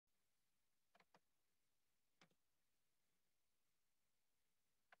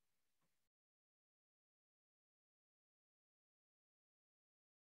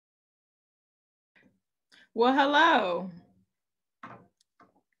Well, hello.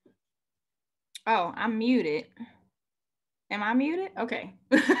 Oh, I'm muted. Am I muted? Okay.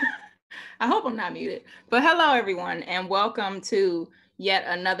 I hope I'm not muted. But hello, everyone, and welcome to yet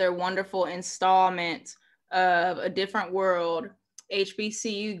another wonderful installment of A Different World,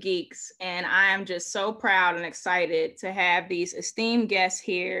 HBCU Geeks. And I am just so proud and excited to have these esteemed guests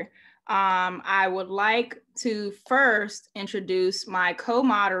here. I would like to first introduce my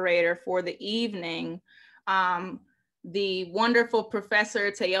co-moderator for the evening, the wonderful Professor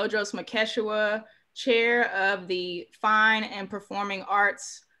Tewodross Melchishua, Chair of the Fine and Performing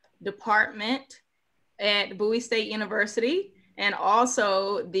Arts Department at Bowie State University, and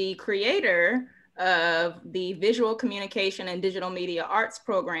also the creator of the Visual Communication and Digital Media Arts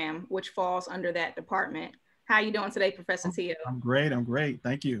program, which falls under that department. How are you doing today, Professor Teo? I'm great. I'm great.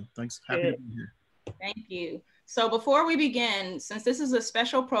 Thank you. Thanks. Happy to be here. Thank you. So before we begin, since this is a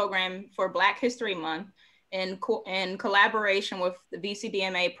special program for Black History Month, in collaboration with the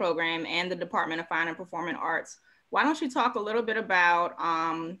VCDMA program and the Department of Fine and Performing Arts, why don't you talk a little bit about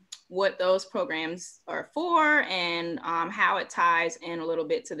what those programs are for and how it ties in a little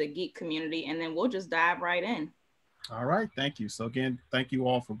bit to the geek community, and then we'll just dive right in. All right, thank you. So again, thank you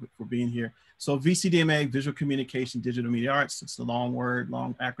all for being here. So VCDMA, Visual Communication, Digital Media Arts, it's a long word,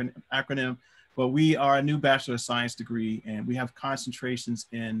 long acronym, but we are a new Bachelor of Science degree, and we have concentrations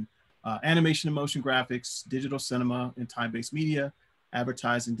in animation and motion graphics, digital cinema and time-based media,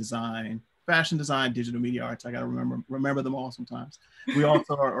 advertising design, fashion design, digital media arts. I got to remember them all sometimes. We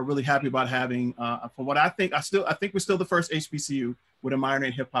also are really happy about having, from what I think we're still the first HBCU with a minor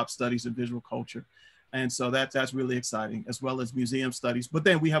in hip hop studies and visual culture. And so that's really exciting, as well as museum studies. But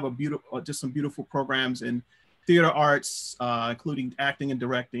then we have just some beautiful programs in theater arts, including acting and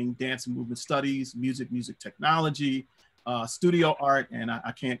directing, dance and movement studies, music technology, studio art, and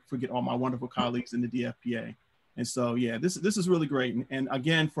I can't forget all my wonderful colleagues in the DFPA. And so, yeah, this is really great. And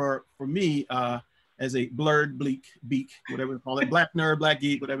again, for me, as a blurred beak, whatever you call it, Black nerd, Black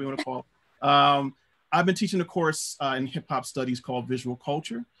geek, whatever you want to call it, I've been teaching a course in hip hop studies called Visual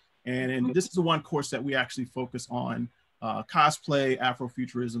Culture. And this is the one course that we actually focus on cosplay,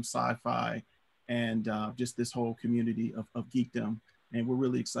 Afrofuturism, sci-fi, and just this whole community of geekdom. And we're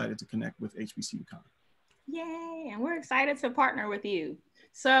really excited to connect with HBCU Con. Yay, and we're excited to partner with you.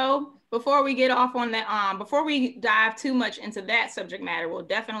 So before we get off on that, before we dive too much into that subject matter, we'll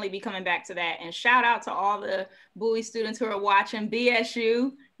definitely be coming back to that. And shout out to all the Bowie students who are watching.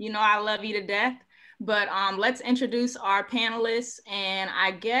 BSU, you know I love you to death. But let's introduce our panelists. And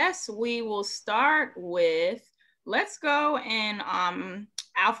I guess we will start with, let's go in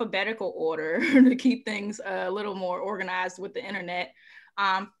alphabetical order to keep things a little more organized with the internet.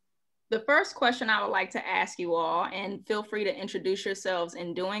 The first question I would like to ask you all, and feel free to introduce yourselves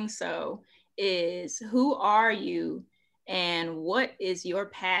in doing so, is who are you and what is your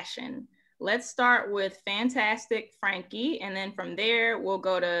passion? Let's start with fantastic Frankey, and then from there we'll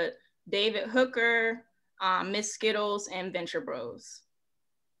go to David Hooker, Miss Skittles, and Venture Bros.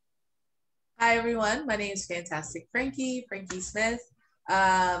 Hi everyone, my name is Fantastic Frankey Smith.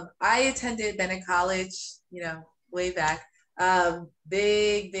 I attended Bennett College, way back.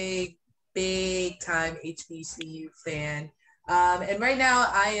 Big time HBCU fan. And right now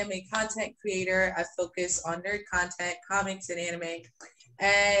I am a content creator. I focus on nerd content, comics and anime.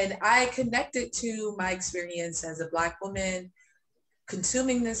 And I connected to my experience as a Black woman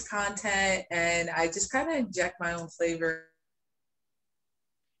consuming this content, and I just kind of inject my own flavor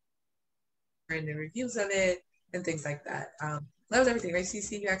in the reviews of it and things like that. That was everything, right?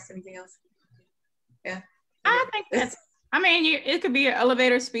 CC, you asked anything else? Yeah. I think that's, it could be an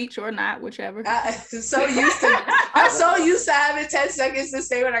elevator speech or not, whichever. I'm so used to having 10 seconds to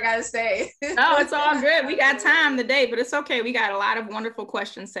say what I gotta say. Oh, it's all good. We got time today, but it's okay. We got a lot of wonderful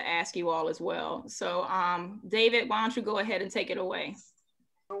questions to ask you all as well. So David, why don't you go ahead and take it away?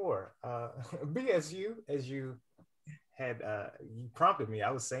 Sure. BSU, as you had, you prompted me.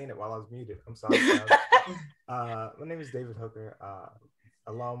 I was saying it while I was muted. I'm sorry. My name is David Hooker.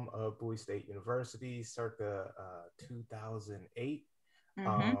 Alum of Bowie State University, circa 2008,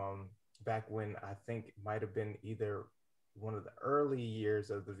 back when I think it might have been either one of the early years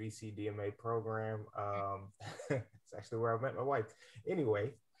of the VCDMA program. It's actually where I met my wife.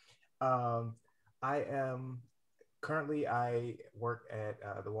 Anyway, currently I work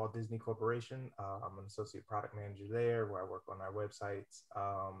at the Walt Disney Corporation. I'm an associate product manager there, where I work on our websites,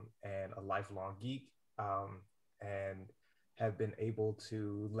 and a lifelong geek, and have been able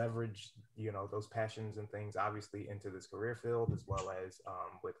to leverage, those passions and things, obviously, into this career field, as well as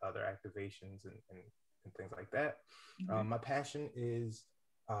with other activations and things like that. My passion is,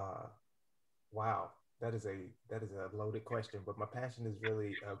 that is a loaded question, but my passion is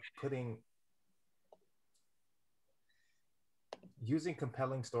really using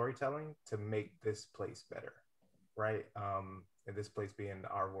compelling storytelling to make this place better, right? And this place being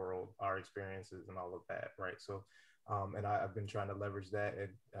our world, our experiences, and all of that, right? So, and I've been trying to leverage that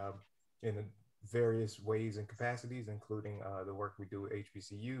in various ways and capacities, including the work we do with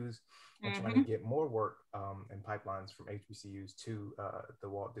HBCUs, and trying to get more work and pipelines from HBCUs to the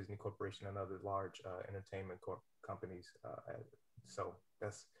Walt Disney Corporation and other large entertainment companies. So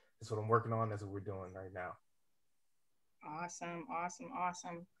that's what I'm working on. That's what we're doing right now. Awesome, awesome,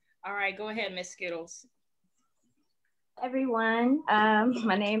 awesome. All right, go ahead, Miss Skittles. Everyone,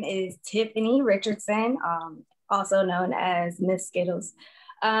 my name is Tiffany Richardson, also known as Miss Skittles.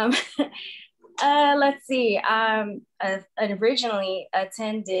 Let's see, I originally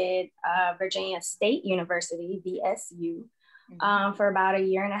attended Virginia State University, VSU, for about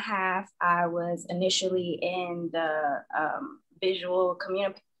 1.5 years. I was initially in the visual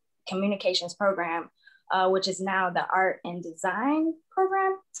communications program, which is now the art and design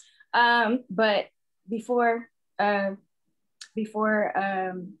program. But before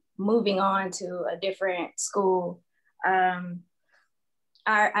moving on to a different school, I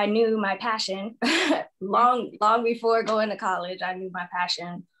knew my passion long before going to college. I knew my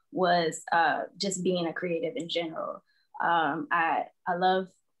passion was just being a creative in general. I love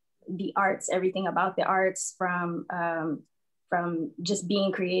the arts, everything about the arts, from just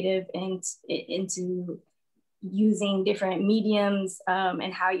being creative and into using different mediums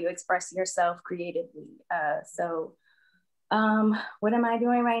and how you express yourself creatively. So what am I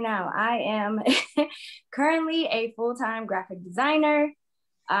doing right now? I am currently a full-time graphic designer,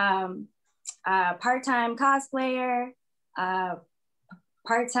 part-time cosplayer,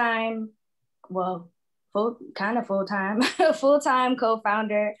 part-time, full-time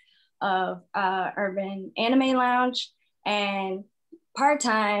co-founder of Urban Anime Lounge, and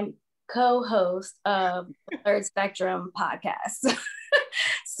part-time co-host of Third Spectrum podcast.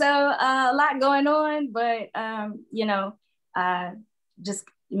 So a lot going on, but just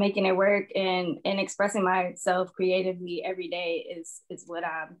making it work and expressing myself creatively every day is what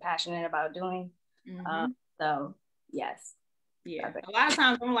I'm passionate about doing. So yes. Yeah, a lot of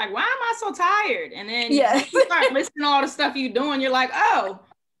times I'm like, why am I so tired? And then you start listing all the stuff you're doing. You're like, oh,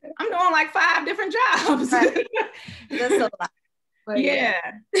 I'm doing like 5 different jobs. Right. That's a lot. But yeah,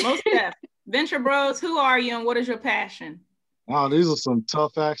 most definitely. Venture Bros, who are you and what is your passion? Wow, these are some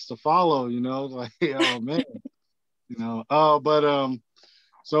tough acts to follow, like, oh man,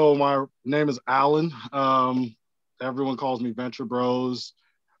 so my name is Alan. Everyone calls me Venture Bros.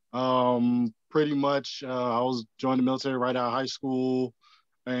 Pretty much, I was joined the military right out of high school,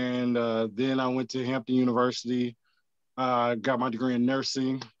 and then I went to Hampton University. Got my degree in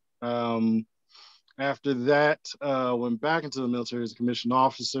nursing. After that, went back into the military as a commissioned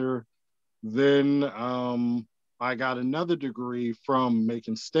officer. Then I got another degree from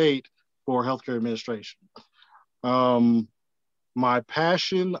Macon State for healthcare administration. My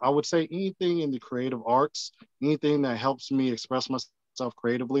passion, I would say anything in the creative arts, anything that helps me express myself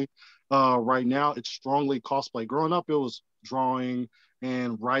creatively. Right now, it's strongly cosplay. Growing up, it was drawing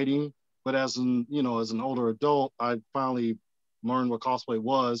and writing, but as an older adult, I finally learned what cosplay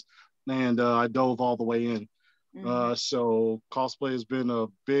was, and I dove all the way in. So cosplay has been a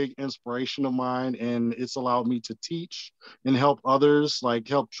big inspiration of mine, and it's allowed me to teach and help others, like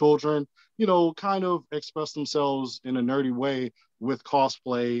help children, kind of express themselves in a nerdy way with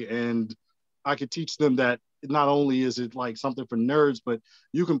cosplay. And I could teach them that not only is it like something for nerds, but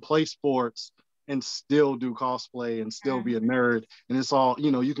you can play sports and still do cosplay and still be a nerd. And it's all,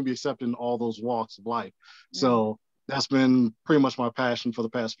 you can be accepted in all those walks of life. So that's been pretty much my passion for the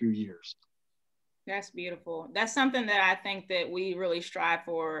past few years. That's beautiful. That's something that I think that we really strive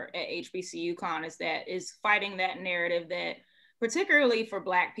for at HBCU Con, is fighting that narrative that, particularly for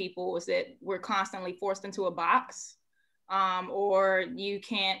Black people, is that we're constantly forced into a box, or you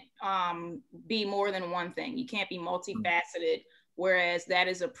can't be more than one thing. You can't be multifaceted, whereas that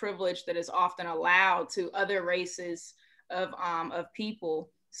is a privilege that is often allowed to other races of people.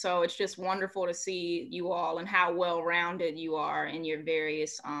 So it's just wonderful to see you all and how well-rounded you are in your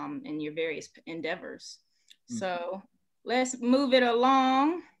various endeavors. So let's move it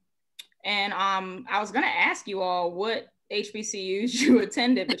along. And I was gonna ask you all what HBCUs you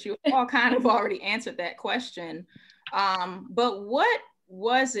attended, but you all kind of already answered that question. But what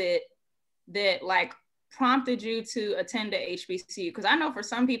was it that like prompted you to attend a HBCU? Because I know for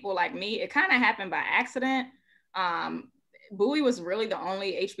some people like me, it kind of happened by accident. Bowie was really the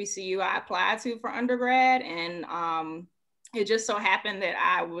only HBCU I applied to for undergrad, and it just so happened that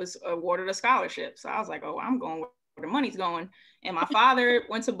I was awarded a scholarship. So I was like, oh, I'm going where the money's going. And my father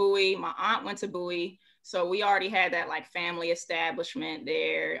went to Bowie, my aunt went to Bowie. So we already had that like family establishment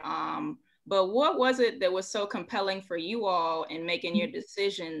there. But what was it that was so compelling for you all in making your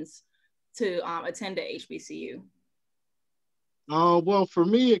decisions to attend a HBCU? Well, for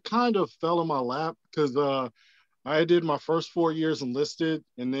me, it kind of fell in my lap because I did my first 4 years enlisted,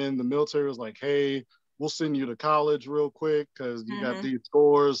 and then the military was like, hey, we'll send you to college real quick because you got these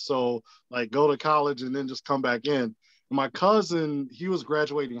scores. So like go to college and then just come back in. And my cousin, he was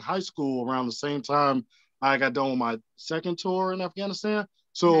graduating high school around the same time I got done with my second tour in Afghanistan.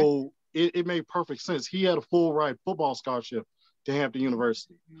 So it made perfect sense. He had a full ride football scholarship to Hampton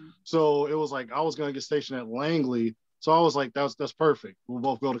University. So it was like I was going to get stationed at Langley. So I was like, that's perfect. We'll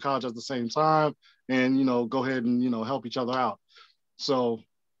both go to college at the same time and, you know, go ahead and, you know, help each other out. So,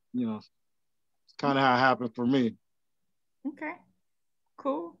 you know, it's kind of how it happened for me. Okay,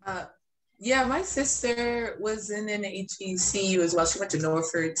 cool. Yeah, my sister was in an HBCU as well. She went to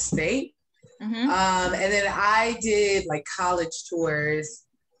Norfolk State. And then I did like college tours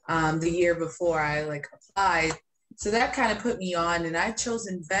the year before I like applied. So that kind of put me on, and I chose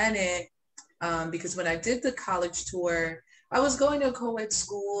in Bennett because when I did the college tour, I was going to a co-ed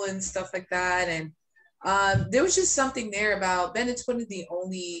school and stuff like that. And there was just something there about Bennett's one of the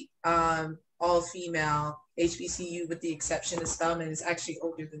only all-female HBCU with the exception of Spelman. Is actually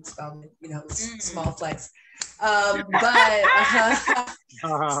older than Spelman, you know, small flex. Just throw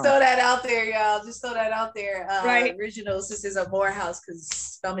that out there, y'all. Just throw that out there. Right. Original Sisters of Morehouse because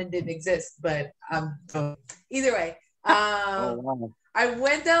Spelman didn't exist, but either way. I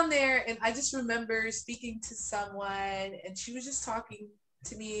went down there and I just remember speaking to someone and she was just talking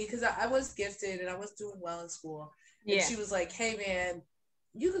to me because I was gifted and I was doing well in school. And she was like, hey man,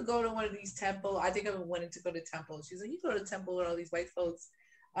 you could go to one of these Temple. I think I've been wanting to go to Temple. She's like, you go to Temple with all these white folks.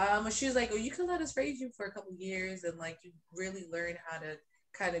 And she was like, oh, you can let us raise you for a couple years and like you really learn how to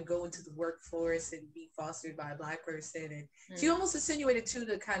kind of go into the workforce and be fostered by a Black person. And she almost insinuated too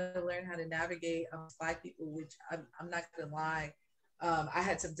to kind of learn how to navigate Black people, which I'm not gonna lie, I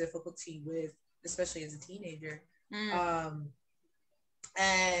had some difficulty with, especially as a teenager.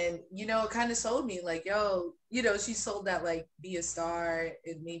 And you know, it kind of sold me like, yo, you know, she sold that like be a star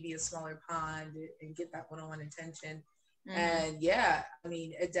in maybe a smaller pond and get that one-on-one attention. And yeah, I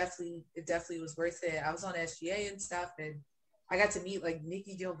mean, it definitely was worth it. I was on SGA and stuff, and I got to meet like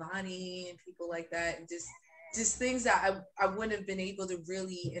Nikki Giovanni and people like that, and just things that I wouldn't have been able to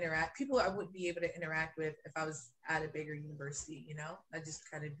really interact. People I wouldn't be able to interact with if I was at a bigger university. You know, I just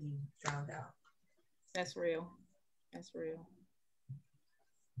kind of be drowned out. That's real. That's real.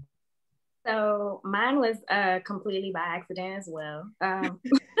 So mine was completely by accident as well.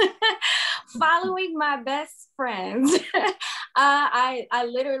 Following my best friends, I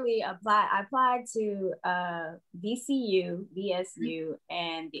literally applied. I applied to VCU, VSU,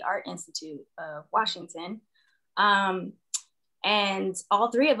 and the Art Institute of Washington, and all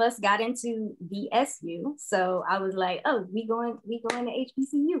three of us got into VSU. So I was like, "Oh, we going to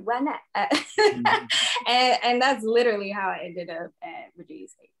HBCU? Why not?" and that's literally how I ended up at Virginia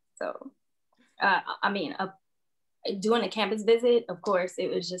State. So, I mean, doing a campus visit, of course, it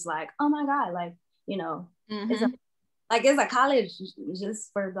was just like, oh my God, like, you know, it's a college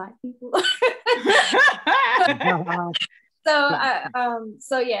just for Black people. So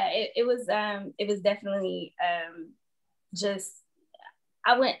yeah, it was definitely just,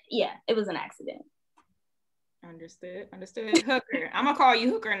 it was an accident. Understood. Hooker. I'm gonna call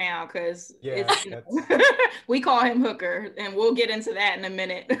you Hooker now because we call him Hooker, and we'll get into that in a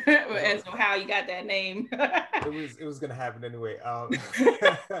minute as to how you got that name. it was gonna happen anyway.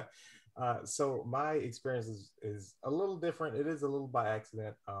 So my experience is a little different. It is a little by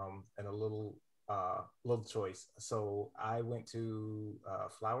accident, and a little choice. So I went to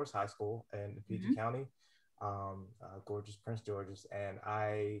Flowers High School in PG County, gorgeous Prince George's, and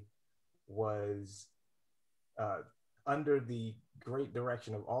I was under the great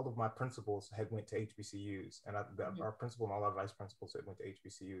direction of all of my principals had went to HBCUs, and our principal and all our vice principals had went to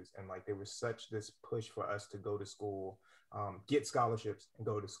HBCUs, and like there was such this push for us to go to school, get scholarships and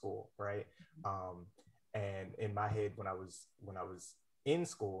go to school, right? And in my head, when I was in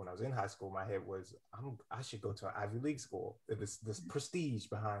school, when I was in high school, my head was I should go to an Ivy League school. This prestige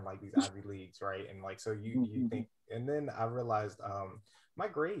behind like these Ivy Leagues, right? And like so you think, and then I realized my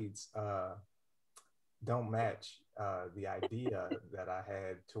grades don't match the idea that I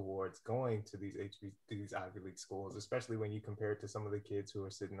had towards going to these Ivy League schools, especially when you compare it to some of the kids who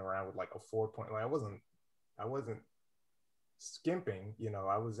are sitting around with like a 4.0. Like I wasn't skimping, you know,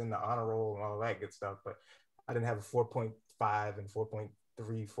 I was in the honor roll and all that good stuff, but I didn't have a 4.5 and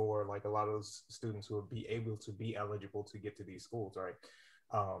 4.34 like a lot of those students who would be able to be eligible to get to these schools, right?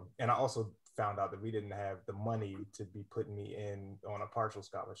 And I also found out that we didn't have the money to be putting me in on a partial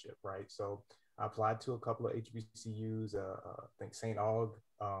scholarship, right? So I applied to a couple of HBCUs, I think St. Aug,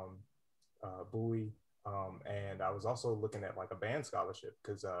 Bowie, and I was also looking at like a band scholarship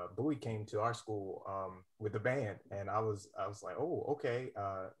because Bowie came to our school with a band, and I was like, oh, okay.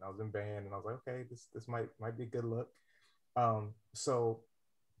 I was in band, and I was like, okay, this might be a good look. So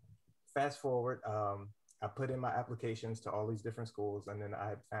fast forward, I put in my applications to all these different schools, and then I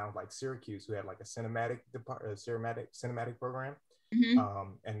had found like Syracuse, who had like a cinematic program,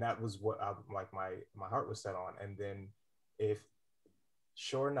 and that was what my heart was set on. And then,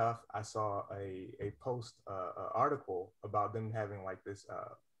 sure enough, I saw a post, article about them having like this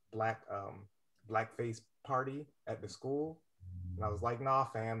blackface party at the school, and I was like, nah,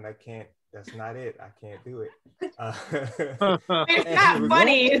 fam, that's not it. I can't do it. It's not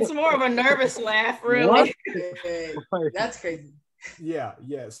funny. It's more of a nervous laugh, really. That's crazy. Yeah.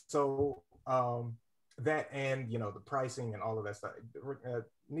 So that, and the pricing and all of that stuff.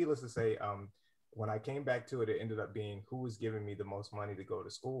 Needless to say, when I came back to it, it ended up being who was giving me the most money to go to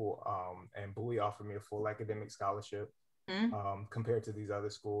school. And Bowie offered me a full academic scholarship. Compared to these other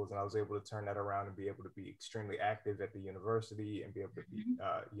schools, and I was able to turn that around and be able to be extremely active at the university and be able to be,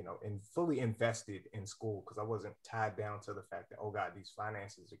 fully invested in school, because I wasn't tied down to the fact that, oh God, these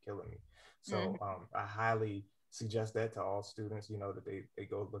finances are killing me. So I highly suggest that to all students, that they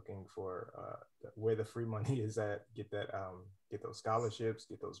go looking for where the free money is at, get those scholarships,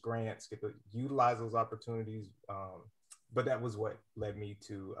 get those grants, utilize those opportunities. But that was what led me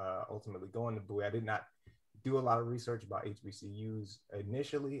to ultimately going to Bowie. I did not do a lot of research about HBCUs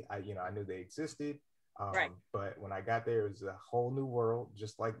initially. I knew they existed, but when I got there, it was a whole new world,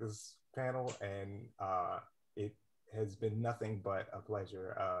 just like this panel, and it has been nothing but a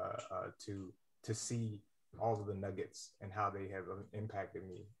pleasure to see all of the nuggets and how they have impacted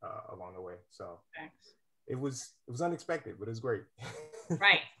me along the way. So it was unexpected, but it was great.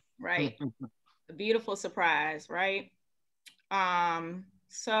 Right. A beautiful surprise, right?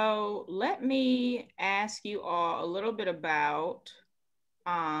 So let me ask you all a little bit about,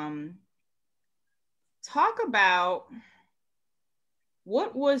 talk about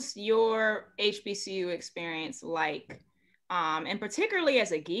what was your HBCU experience like, and particularly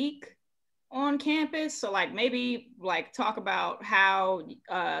as a geek on campus. So like maybe like talk about how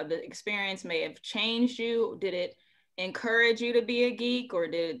the experience may have changed you. Did it encourage you to be a geek, or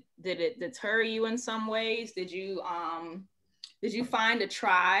did it deter you in some ways? Did you find a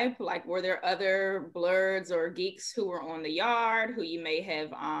tribe? Like, were there other blurs or geeks who were on the yard who you may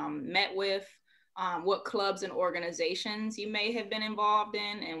have met with? What clubs and organizations you may have been involved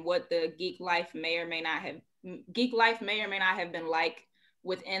in, and what the geek life may or may not have been like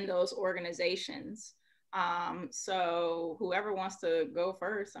within those organizations. So whoever wants to go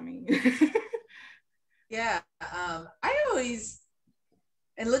first, I mean. Yeah, I always,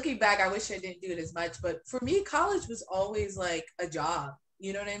 and looking back, I wish I didn't do it as much, but for me, college was always like a job.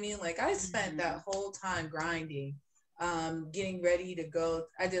 You know what I mean? Like I spent that whole time grinding, getting ready to go.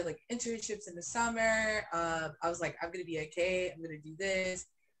 I did like internships in the summer. I was like, I'm going to be a K. I'm going to do this.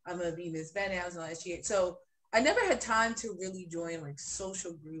 I'm going to be Miss Bennett. I was on SGA. So I never had time to really join like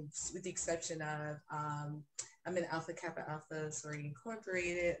social groups, with the exception of, I'm in Alpha Kappa Alpha Sorority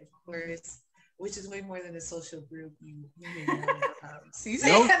Incorporated, of course, which is way more than a social group. You may know.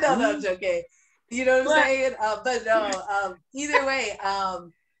 No, I'm joking. You know what I'm saying? But no, either way,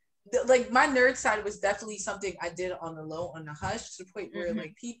 like my nerd side was definitely something I did on the low, on the hush, to the point where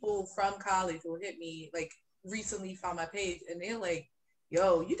like people from college will hit me, like recently found my page, and they're like,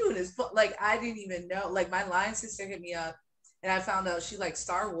 yo, you doing this? Like I didn't even know. Like my line sister hit me up, and I found out she liked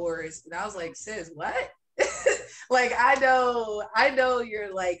Star Wars, and I was like, sis, what? Like I know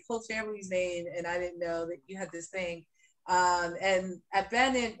your like whole family's name, and I didn't know that you had this thing. And at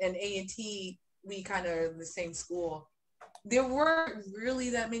Bennett and A&T, we kind of in the same school. There weren't really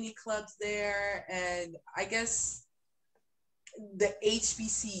that many clubs there, and I guess the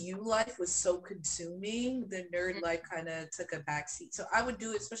HBCU life was so consuming, the nerd life kind of took a backseat. So I would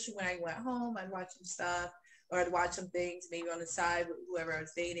do it, especially when I went home, I'd watch some stuff, or I'd watch some things maybe on the side with whoever I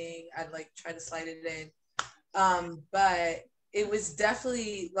was dating. I'd like try to slide it in. But it was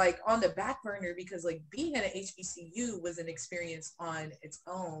definitely like on the back burner, because like being at an HBCU was an experience on its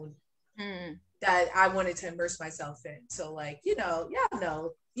own that I wanted to immerse myself in. So like,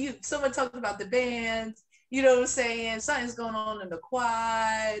 someone talked about the bands, you know what I'm saying? Something's going on in the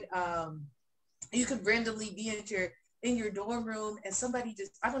quad. You could randomly be in your dorm room and somebody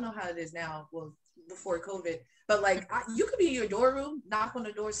just, I don't know how it is now. Well, before COVID. But like, you could be in your dorm room, knock on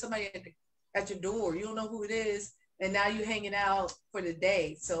the door, somebody at your door, you don't know who it is, and now you hanging out for the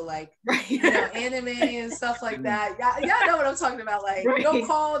day. So like, you know, anime and stuff like that. Y'all know what I'm talking about. Like, no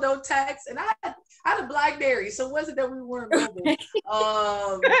call, no text. And I had a BlackBerry, so it wasn't that we weren't mobile.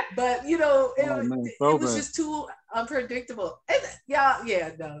 But you know, it was just too unpredictable. And I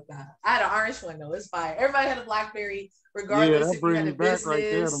had an orange one though. It's fine. Everybody had a BlackBerry, regardless if you had a business. Right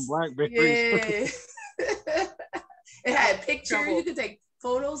there, the BlackBerries. Yeah. It had pictures. You could take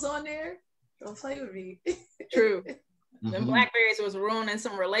photos on there. Don't play with me. True. Them Blackberries was ruining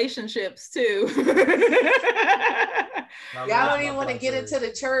some relationships too. Y'all don't even want to get into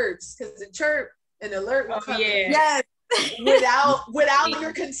the chirps, because the chirp and alert will come in. Yes. Without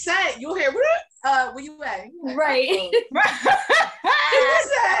your consent. You'll hear, where you at? Right. Who's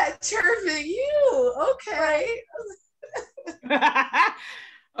that chirping you? Okay.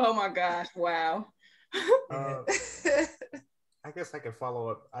 Oh my gosh, wow. I guess I can follow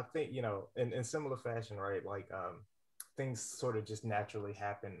up. I think, you know, in similar fashion, right? Like things sort of just naturally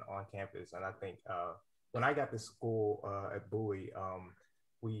happen on campus. And I think when I got to school at Bowie,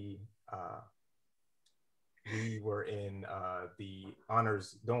 we were in the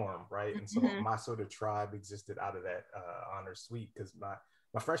honors dorm, right? And so my sort of tribe existed out of that honors suite, because my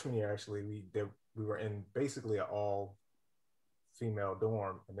freshman year, actually, we were in basically an all female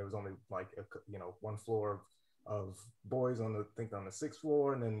dorm, and there was only like one floor of boys on the sixth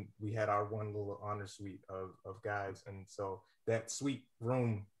floor, and then we had our one little honor suite of guys. And so that suite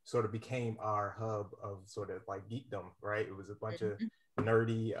room sort of became our hub of sort of like geekdom, right? It was a bunch of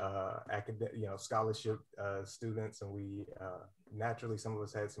nerdy academic, scholarship students, and we naturally, some of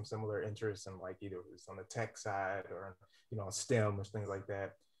us had some similar interests in like either it was on the tech side or STEM or things like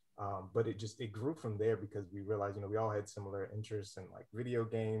that. But it grew from there, because we realized we all had similar interests, and like video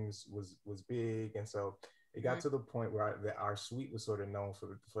games was big. And so it got to the point where our suite was sort of known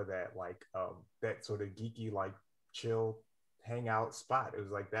for that, like that sort of geeky, like chill hangout spot. It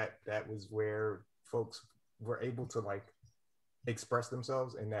was like that was where folks were able to like express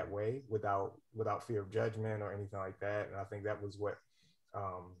themselves in that way without fear of judgment or anything like that. And I think that was what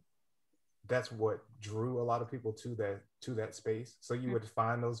that's what drew a lot of people to that space. So you would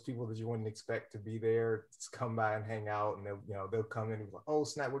find those people that you wouldn't expect to be there, just come by and hang out, and they'll come in and be like, oh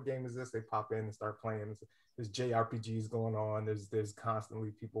snap, what game is this? They pop in and start playing. There's JRPGs going on. There's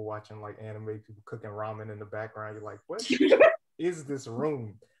constantly people watching like anime, people cooking ramen in the background. You're like, what is this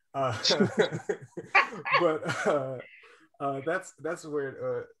room? But that's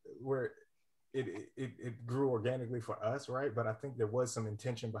where it grew organically for us, right? But I think there was some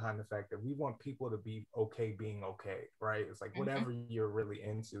intention behind the fact that we want people to be okay being okay, right? It's like whatever you're really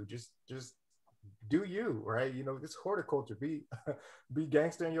into, just do you, right? This horticulture, be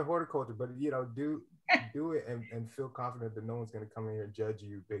gangster in your horticulture, but do it and feel confident that no one's going to come in here and judge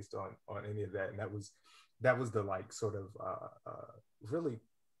you based on any of that. And that was the like sort of really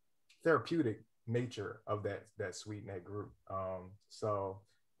therapeutic nature of that suite and that group.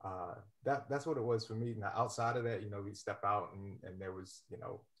 That's what it was for me. Now, outside of that, we'd step out and there was,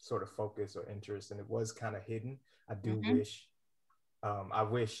 sort of focus or interest, and it was kind of hidden. I do wish, I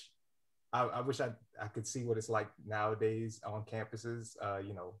wish I could see what it's like nowadays on campuses,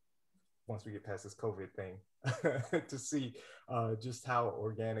 once we get past this COVID thing, to see just how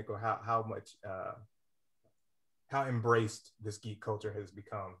organic or how much, how embraced this geek culture has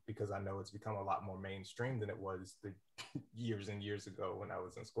become, because I know it's become a lot more mainstream than it was the years and years ago when I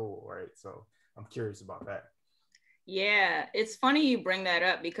was in school, right? So I'm curious about that. Yeah, it's funny you bring that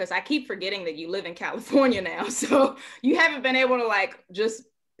up, because I keep forgetting that you live in California now. So you haven't been able to like just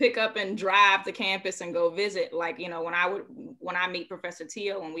pick up and drive to campus and go visit. Like, when I meet Professor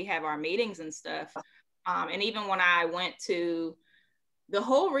Teo, when we have our meetings and stuff, and even when I went to, the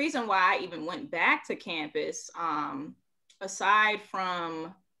whole reason why I even went back to campus, aside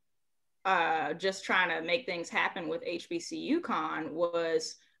from just trying to make things happen with HBCU Con,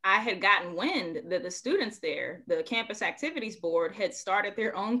 was I had gotten wind that the students there, the Campus Activities Board, had started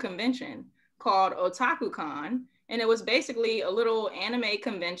their own convention called Otaku Con. And it was basically a little anime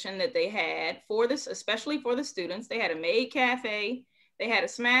convention that they had for this, especially for the students. They had a maid cafe, they had a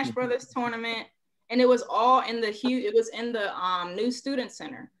Smash Brothers tournament, and it was all in the new student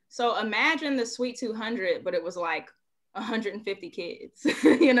center. So imagine the Suite 200, but it was like 150 kids,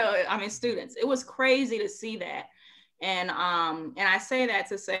 students. It was crazy to see that. And I say that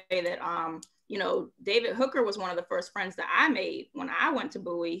to say that, you know, David Hooker was one of the first friends that I made when I went to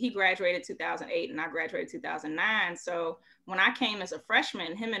Bowie. He graduated 2008 and I graduated 2009. So when I came as a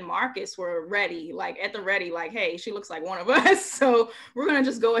freshman, him and Marcus were ready, like at the ready, like, hey, she looks like one of us. So we're gonna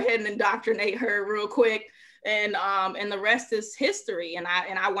just go ahead and indoctrinate her real quick. And the rest is history. And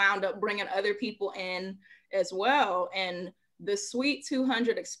I wound up bringing other people in as well. And the Sweet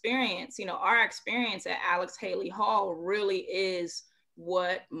 200 experience, you know, our experience at Alex Haley Hall really is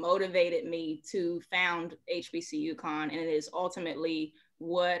what motivated me to found HBCU Con, and it is ultimately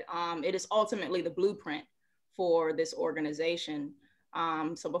the blueprint for this organization.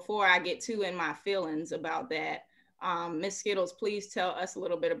 So before I get too in my feelings about that, Ms. Skittles, please tell us a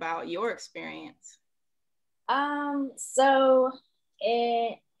little bit about your experience. So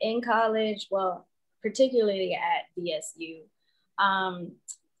in college, well, particularly at VSU,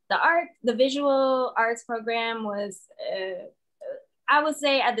 the visual arts program was, I would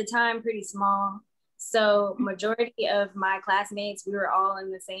say at the time, pretty small. So majority of my classmates, we were all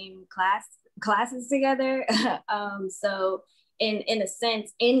in the same classes together. So in a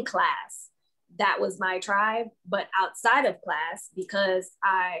sense, in class, that was my tribe. But outside of class, because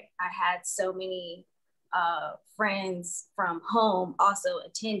I had so many friends from home also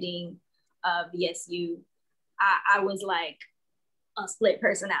attending VSU, I was like a split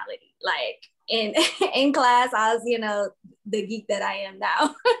personality. Like in class, I was, you know, the geek that I am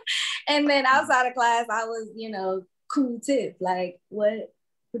now. And then outside of class, I was, you know, cool too. Like what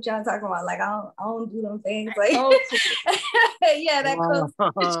y'all talking about? Like I don't do them things. Like yeah, that cool.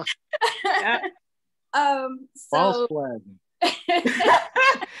 False flag.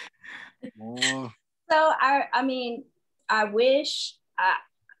 So I mean, I wish,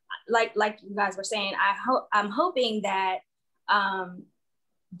 like you guys were saying, I'm hoping that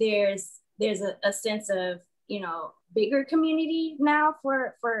there's a sense of, you know, bigger community now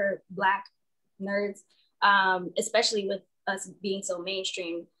for Black nerds, especially with us being so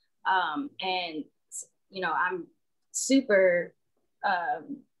mainstream. And you know, I'm super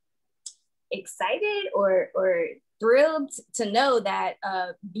excited or thrilled to know that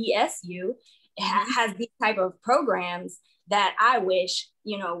BSU has these type of programs that I wish,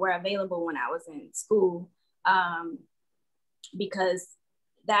 you know, were available when I was in school, because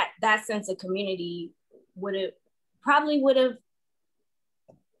that sense of community would have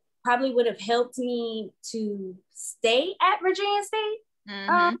helped me to stay at Virginia State.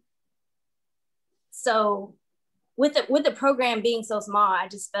 So with the program being so small, I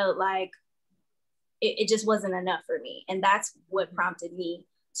just felt like it just wasn't enough for me, and that's what prompted me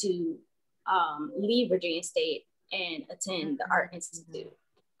to leave Virginia State and attend the Art Institute.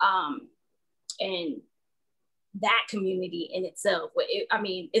 And that community in itself, I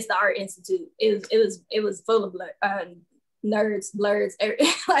mean, it's the Art Institute. It was full of nerds, blurs,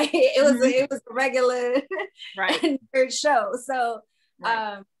 like it was a regular nerd show. So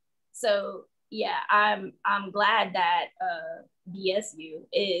so yeah, I'm glad that BSU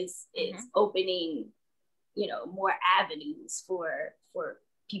is opening, you know, more avenues for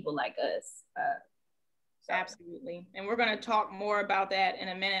people like us. Absolutely. And we're going to talk more about that in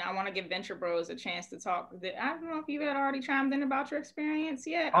a minute. I want to give Venture Bros a chance to talk. I don't know if you had already chimed in about your experience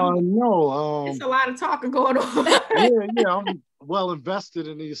yet. No. It's a lot of talking going on. yeah, I'm well invested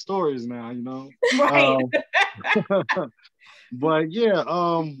in these stories now, you know. Right. But yeah,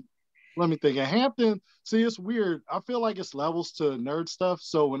 let me think. At Hampton, see, it's weird. I feel like it's levels to nerd stuff.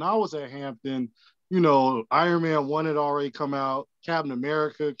 So when I was at Hampton, you know, Iron Man 1 had already come out, Captain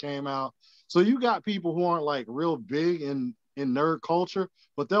America came out. So you got people who aren't like real big in nerd culture,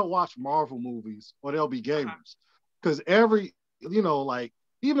 but they'll watch Marvel movies or they'll be gamers. Because every, you know, like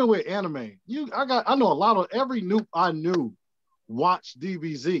even with anime, I know a lot of every noob I knew watched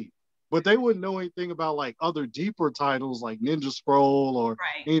DBZ, but they wouldn't know anything about like other deeper titles like Ninja Scroll or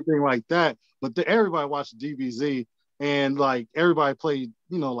anything like that. But everybody watched DBZ, and like everybody played,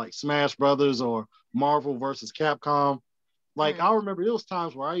 you know, like Smash Brothers or Marvel versus Capcom. Like I remember there was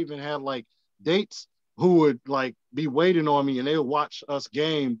times where I even had like dates who would like be waiting on me and they would watch us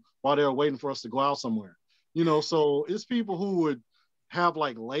game while they were waiting for us to go out somewhere. You know, so it's people who would have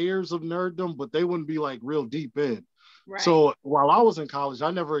like layers of nerddom, but they wouldn't be like real deep in. So while I was in college, I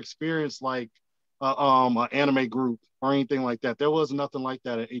never experienced like an anime group or anything like that. There was nothing like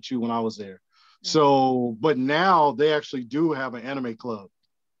that at HU when I was there. So, but now they actually do have an anime club.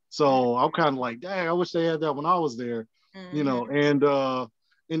 So I'm kind of like, dang, I wish they had that when I was there, you know,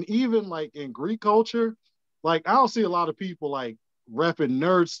 and even like in Greek culture, like I don't see a lot of people like repping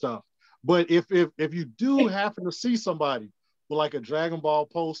nerd stuff. But if you do happen to see somebody with like a Dragon Ball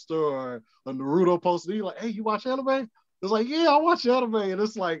poster or a Naruto poster, you're like, hey, you watch anime? It's like, yeah, I watch anime. And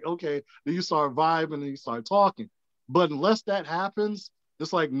it's like, okay, then you start vibing and you start talking. But unless that happens,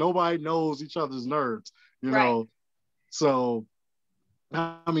 it's like nobody knows each other's nerds, you know? So,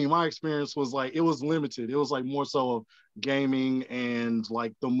 I mean, my experience was like, it was limited. It was like more so of gaming and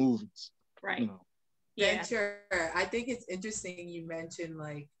like the movies. Right. You know? Yeah. Venture, I think it's interesting you mentioned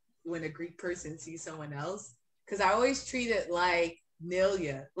like when a Greek person sees someone else, because I always treat it like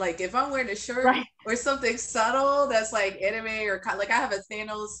Nelia. Like if I'm wearing a shirt or something subtle that's like anime or like I have a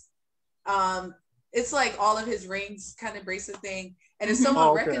Thanos, it's like all of his rings kind of bracelet thing. And if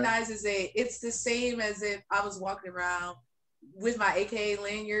someone recognizes it, it's the same as if I was walking around with my AKA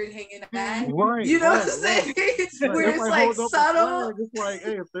lanyard hanging back. Right. You know what I'm saying? Where it's like subtle. It's like,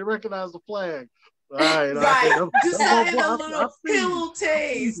 hey, if they recognize the flag. Right. Just having a little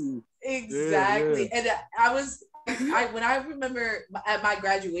taste. Exactly. Yeah. And when I remember at my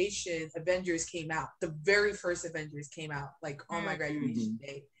graduation, Avengers came out. The very first Avengers came out, like on my graduation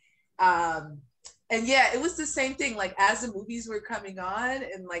day. And yeah, it was the same thing. Like as the movies were coming on,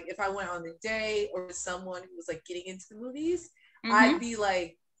 and like if I went on the day or someone who was like getting into the movies, I'd be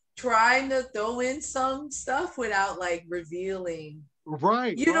like trying to throw in some stuff without like revealing.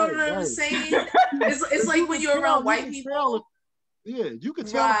 Right. You know what I'm saying? It's like when you're around white people. Yeah, you could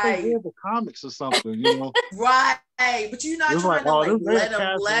tell if they read the comics or something, you know. Right. But you're not trying to like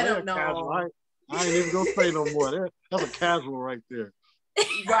let them know. I ain't even gonna say no more. That's a casual right there.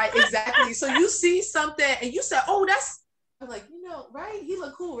 Right, exactly. So you see something and you say, "Oh, that's," I'm like, you know, right? He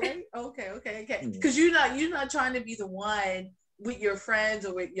look cool, right? Okay. Because you're not trying to be the one with your friends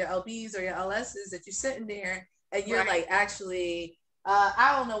or with your LBs or your LSs that you're sitting there and you're like, actually,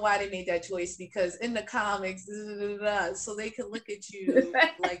 I don't know why they made that choice because in the comics, so they can look at you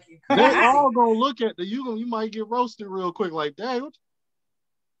like you're crazy. They all gonna look at you might get roasted real quick, like, dang.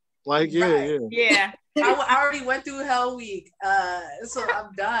 Like, yeah. I already went through Hell Week, so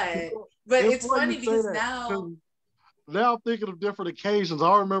I'm done. But it's funny because now I'm thinking of different occasions.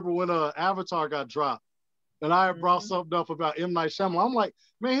 I remember when Avatar got dropped, and I brought something up about M. Night Shyamalan. I'm like,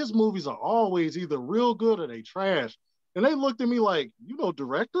 man, his movies are always either real good or they trash. And they looked at me like, you know,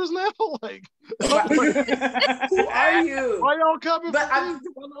 directors now? Like, who are you? Why y'all coming? But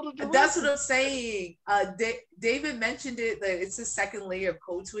that's what I'm saying. David mentioned it, that it's the second layer of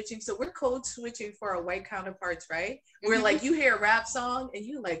code switching. So we're code switching for our white counterparts, right? Where like you hear a rap song and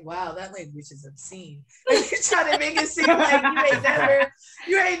you're like, wow, that language is obscene. And you try to make it seem like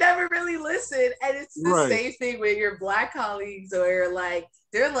you ain't never really listened. And it's the same thing with your Black colleagues, or like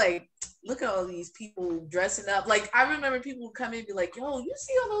they're like, look at all these people dressing up. Like, I remember people would come in and be like, yo, you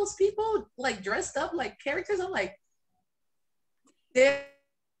see all those people like dressed up like characters? I'm like, they're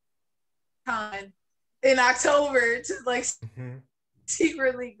time in October to like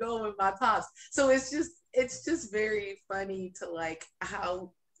secretly go with my pops. So it's just very funny to like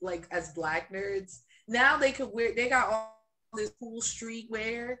how like as Black nerds, now they got all this cool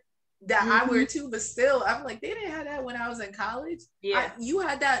streetwear that I wear too, but still, I'm like, they didn't have that when I was in college. Yeah, you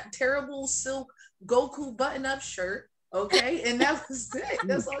had that terrible silk Goku button-up shirt, okay, and that was it.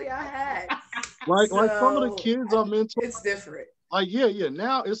 That's all y'all had. Like some of the kids I mentor, it's different. Like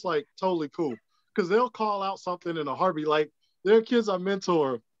now it's like totally cool because they'll call out something in a heartbeat. Like there are kids I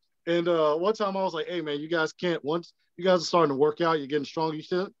mentor, and one time I was like, hey man, you guys can't. Once you guys are starting to work out, you're getting strong.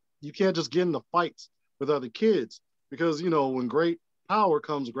 You can't just get into fights with other kids because you know when great power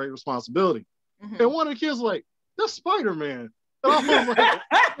comes great responsibility. And one of the kids was like, that's Spider-Man. And I was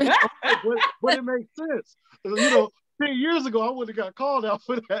like, but it makes sense. You know, 10 years ago, I would have got called out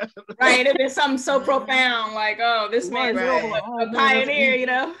for that. Right, it'd been something so profound, like, oh, this man's a pioneer, you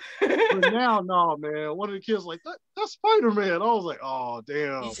know? But now, no, man, one of the kids was like, that's Spider-Man. I was like, oh,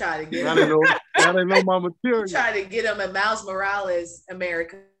 damn. You try to get him. I didn't know my material. You try to get him at Miles Morales,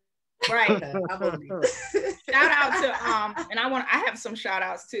 America. Right. Shout out to and I have some shout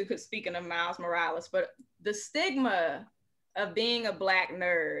outs too, because speaking of Miles Morales, but the stigma of being a Black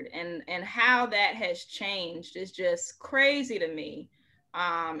nerd and how that has changed is just crazy to me.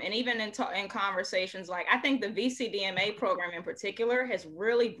 And even in conversations, like I think the VCDMA program in particular has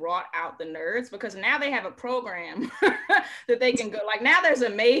really brought out the nerds, because now they have a program that they can go, like now there's a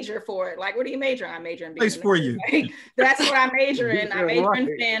major for it. Like, what do you major in? I major in place for you. Right? That's what I major in. I major in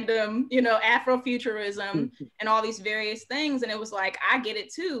fandom, you know, Afrofuturism and all these various things. And it was like, I get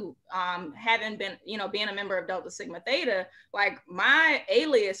it too. Having been, you know, being a member of Delta Sigma Theta, like my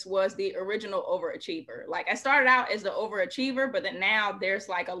alias was the original overachiever. Like I started out as the overachiever, but then now there's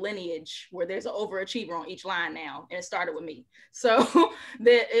like a lineage where there's an overachiever on each line now, and it started with me. So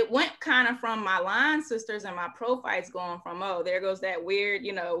it went kind of from my line sisters and my pro fights going from, oh, there goes that weird,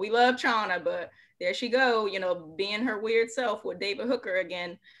 you know, we love Chana, but there she go, you know, being her weird self with David Hooker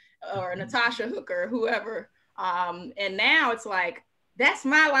again, or Natasha Hooker, whoever. And now it's like, that's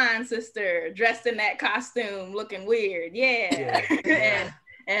my line sister dressed in that costume looking weird. Yeah.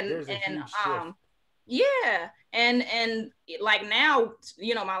 Yeah. And like now,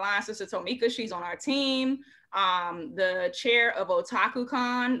 you know, my line sister Tomika, she's on our team. The chair of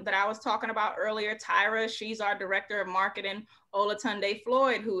OtakuCon that I was talking about earlier, Tyra, she's our director of marketing. Olatunde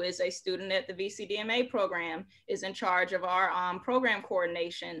Floyd, who is a student at the VCDMA program, is in charge of our program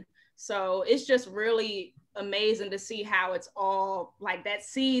coordination. So it's just really amazing to see how it's all like that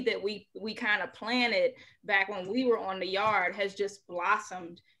seed that we kind of planted back when we were on the yard has just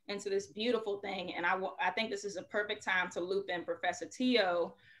blossomed into this beautiful thing. And I think this is a perfect time to loop in Professor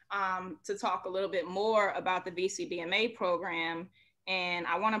Teo to talk a little bit more about the VCDMA program. And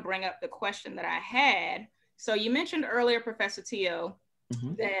I want to bring up the question that I had. So you mentioned earlier, Professor Teo,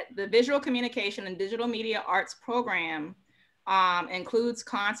 that the Visual Communication and Digital Media Arts program includes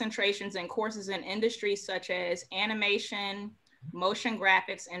concentrations and courses in industries such as animation, motion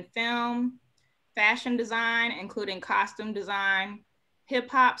graphics and film, fashion design, including costume design, hip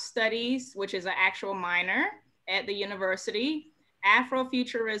hop studies, which is an actual minor at the university,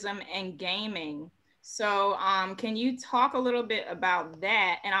 Afrofuturism, and gaming. So can you talk a little bit about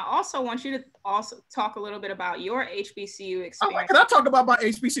that? And I also want you to also talk a little bit about your HBCU experience. Can I talk about my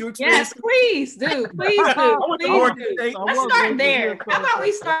HBCU experience? Yes, please do. Please do. Please do. Let's start there. How about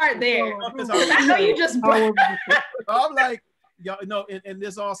we start there? I know you just I'm like, y'all know, and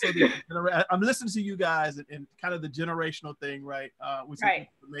there's also I'm listening to you guys and kind of the generational thing, right? Which is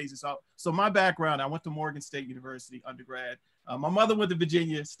amazing. So my background, I went to Morgan State University undergrad. My mother went to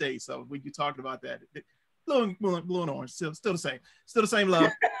Virginia State, so when you talked about that, blue and orange, still the same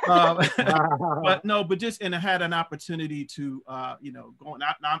love. But just, and I had an opportunity to, you know, going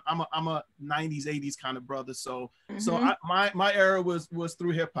out. I'm a 90s, 80s kind of brother, so my era was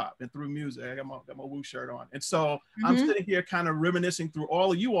through hip hop and through music. I got my Woo shirt on, and so I'm sitting here kind of reminiscing through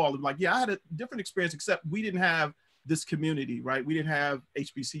all of you all. I'm like, yeah, I had a different experience, except we didn't have this community, right? We didn't have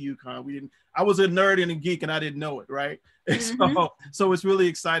HBCU con. I was a nerd and a geek and I didn't know it, right? So it's really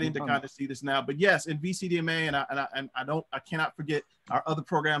exciting to kind of see this now. But yes, in VCDMA, I cannot forget our other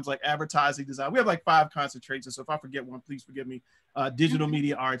programs like advertising design. We have like 5 concentrations. So if I forget one, please forgive me. Digital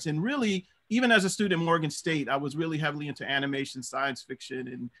media arts. And really, even as a student at Morgan State, I was really heavily into animation, science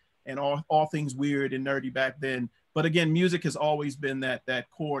fiction, and all things weird and nerdy back then. But again, music has always been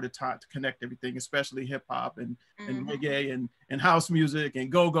that core to connect everything, especially hip hop and reggae and house music and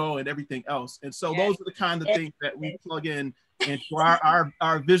go-go and everything else. And so those are the kind of things that we plug in into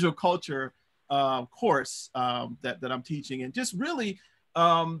our visual culture course that I'm teaching. And just really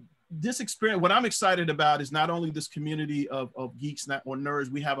this experience, what I'm excited about is not only this community of geeks or nerds,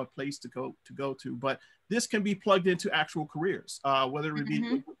 we have a place to go to, but this can be plugged into actual careers, whether it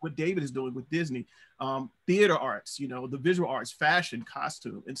be what David is doing with Disney, theater arts, you know, the visual arts, fashion,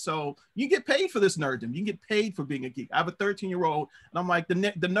 costume. And so you get paid for this nerddom. You can get paid for being a geek. I have a 13-year-old, and I'm like, the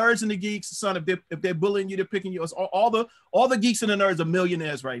nerds and the geeks, son, if they're bullying you, they're picking you. All the geeks and the nerds are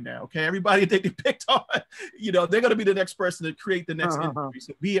millionaires right now. Okay, everybody they picked on, you know, they're gonna be the next person to create the next industry.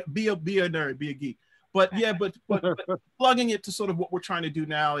 So be a nerd, be a geek. But yeah, but plugging it to sort of what we're trying to do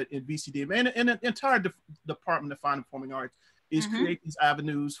now in VCDMA and the entire Department of Fine and Performing Arts is create these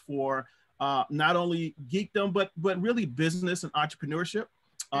avenues for not only geekdom, but really business and entrepreneurship.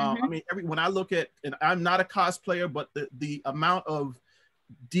 I mean, when I look at, and I'm not a cosplayer, but the amount of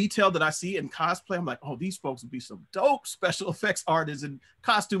detail that I see in cosplay, I'm like, oh, these folks would be some dope special effects artists and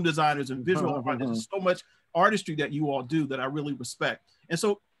costume designers and visual artists. There's so much artistry that you all do that I really respect. And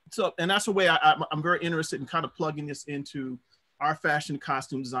so that's the way I'm very interested in kind of plugging this into our fashion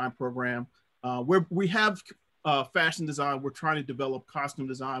costume design program, where we have fashion design. We're trying to develop costume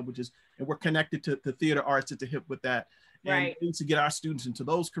design, and we're connected to theater arts at the hip with that. And to get our students into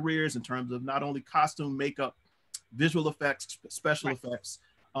those careers in terms of not only costume, makeup, visual effects, special effects.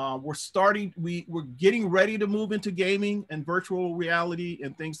 We're getting ready to move into gaming and virtual reality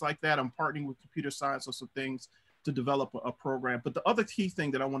and things like that. I'm partnering with computer science on some things to develop a program. But the other key thing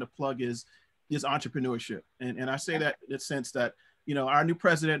that I want to plug is entrepreneurship. And I say that in the sense that, you know, our new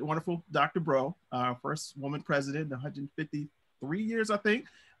president, wonderful Dr. Bro, our first woman president, 153 years, I think.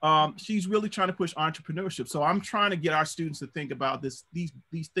 She's really trying to push entrepreneurship. So I'm trying to get our students to think about these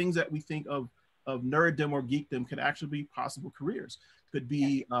things that we think of nerddom or geekdom could actually be possible careers. Could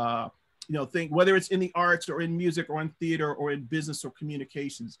be, you know, thing, whether it's in the arts or in music or in theater or in business or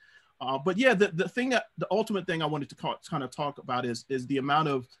communications. But yeah, the ultimate thing I wanted to kind of talk about is the amount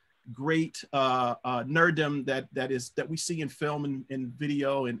of great nerddom that we see in film and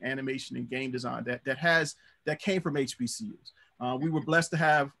video and animation and game design that came from HBCUs. We were blessed to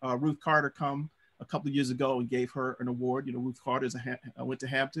have Ruth Carter come a couple of years ago and gave her an award. You know, Ruth Carter went to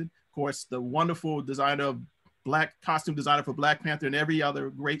Hampton. Of course, the wonderful costume designer for Black Panther and every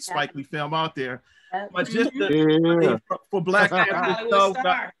other great Spike Lee film out there. But just for Black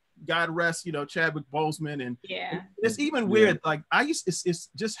Panther, God rest, you know, Chadwick Boseman, and it's even weird. Like it's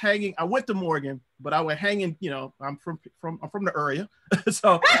just hanging. I went to Morgan, but I was hanging. You know, I'm from the area,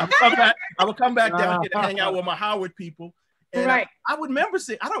 so I would come back down here to hang out with my Howard people. And I would remember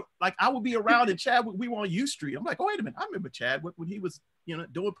saying, I would be around in Chadwick. We were on U Street. I'm like, oh wait a minute, I remember Chadwick when he was, you know,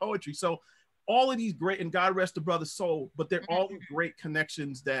 doing poetry. So all of these great, and God rest the brother's soul, but they're all these great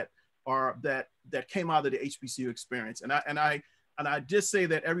connections that came out of the HBCU experience, and I just say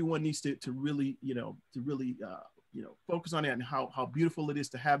that everyone needs to really, focus on it and how beautiful it is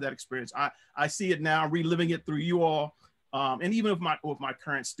to have that experience. I see it now, reliving it through you all, and even with my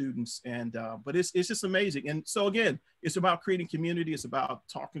current students. And but it's just amazing. And so again, it's about creating community. It's about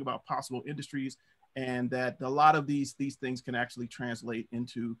talking about possible industries, and that a lot of these things can actually translate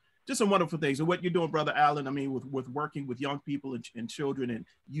into just some wonderful things. And what you're doing, Brother Allen, I mean, with working with young people and children and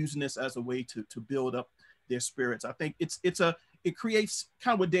using this as a way to build up their spirits. I think it creates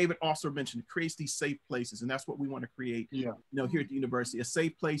kind of what David also mentioned. It creates these safe places, and that's what we want to create. You know, here at the university, a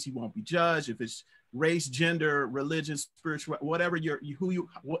safe place. You won't be judged if it's race, gender, religion, spiritual, whatever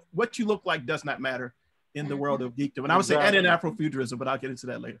what you look like does not matter in the world of geekdom. And I would say, and in Afrofuturism, but I'll get into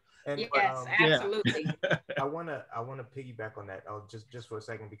that later. And, yes, absolutely. I wanna piggyback on that just for a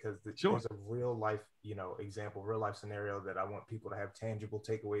second, because there's a real life, you know, example, real life scenario that I want people to have tangible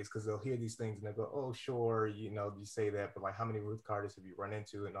takeaways, because they'll hear these things and they'll go, oh sure, you know, you say that, but like how many Ruth Carters have you run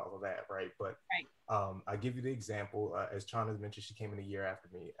into and all of that, right? But I give you the example, as Chana's mentioned, she came in a year after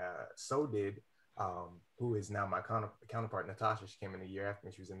me. So did who is now my counterpart, Natasha. She came in a year after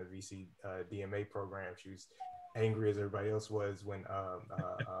me. She was in the VC DMA program. She was angry as everybody else was when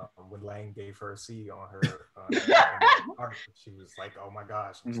Lang gave her a C on her art. She was like, "Oh my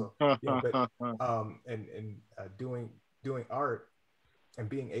gosh!" And so, doing art and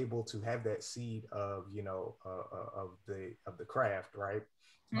being able to have that seed of of the craft, right?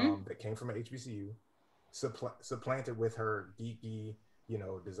 That came from an HBCU, supplanted with her geeky,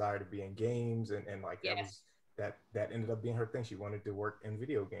 desire to be in games, and like that ended up being her thing. She wanted to work in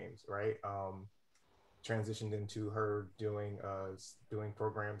video games, right? Transitioned into her doing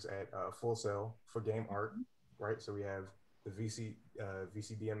programs at Full Sail for game art, right? So we have the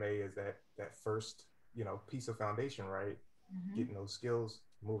VCDMA as that first piece of foundation, right? Getting those skills,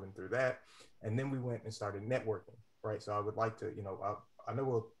 moving through that, and then we went and started networking, right? So I would like to, I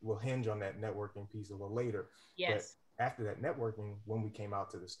know we'll hinge on that networking piece a little later. Yes. But after that networking, when we came out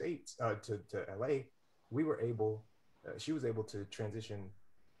to the States, to LA, we were able, she was able to transition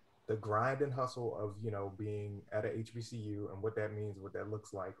the grind and hustle of, being at a HBCU and what that means, what that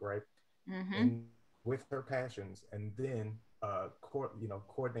looks like, right? And with her passions, and then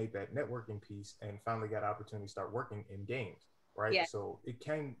coordinate that networking piece, and finally got an opportunity to start working in games, right? Yeah. So it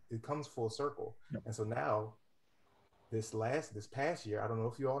comes full circle. Yep. And so now this past year, I don't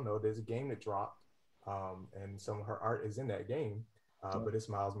know if you all know, there's a game that dropped, and some of her art is in that game, but it's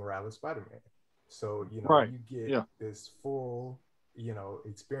Miles Morales Spider-Man. So you get this full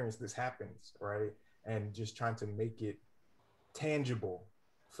experience. This happens, right? And just trying to make it tangible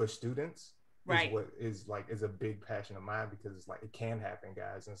for students, right, is what is a big passion of mine, because it's like it can happen,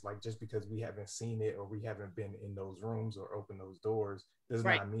 guys. And it's like, just because we haven't seen it or we haven't been in those rooms or opened those doors does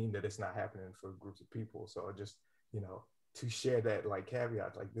not mean that it's not happening for groups of people. So just to share that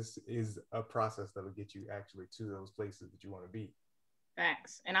caveat, this is a process that will get you actually to those places that you want to be.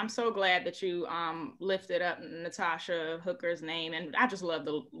 Facts. And I'm so glad that you lifted up Natasha Hooker's name, and I just love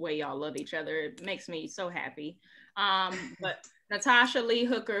the way y'all love each other. It makes me so happy. But Natasha Lee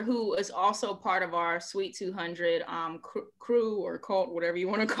Hooker, who is also part of our Sweet 200 crew or cult, whatever you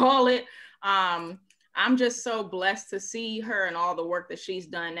want to call it. I'm just so blessed to see her and all the work that she's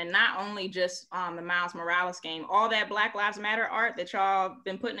done. And not only just the Miles Morales game, all that Black Lives Matter art that y'all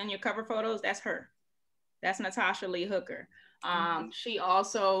been putting in your cover photos, that's her. That's Natasha Lee Hooker. She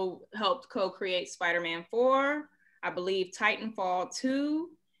also helped co-create Spider-Man 4, I believe Titanfall 2,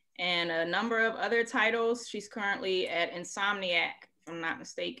 and a number of other titles. She's currently at Insomniac, if I'm not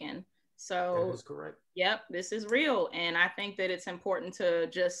mistaken. So that is correct. Yep, this is real. And I think that it's important to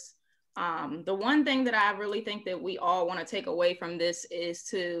just, the one thing that I really think that we all want to take away from this is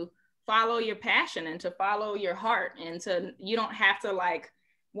to follow your passion and to follow your heart, and you don't have to, like,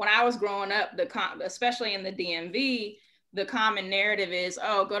 when I was growing up, especially in the DMV, the common narrative is,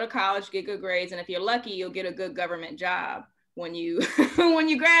 oh, go to college, get good grades, and if you're lucky, you'll get a good government job when you when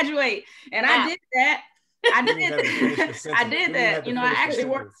you graduate. And I did that. I did that. You know, I actually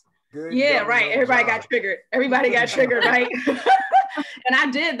worked. Yeah, right. Everybody got triggered. Everybody got triggered, right? And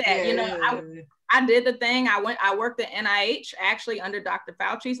I did that. Yeah, you know, I did the thing. I worked at NIH actually under Dr.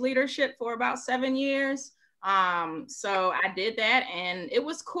 Fauci's leadership for about 7 years. So I did that, and it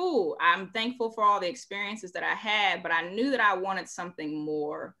was cool. I'm thankful for all the experiences that I had, but I knew that I wanted something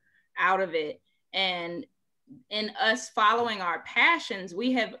more out of it. And in us following our passions,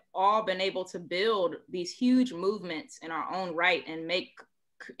 we have all been able to build these huge movements in our own right and make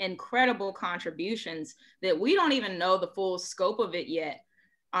incredible contributions that we don't even know the full scope of it yet.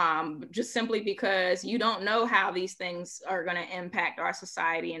 Just simply because you don't know how these things are going to impact our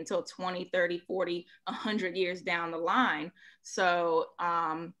society until 20, 30, 40, 100 years down the line. So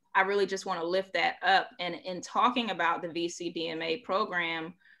I really just want to lift that up. And in talking about the VCDMA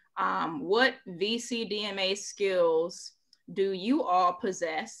program, what VCDMA skills do you all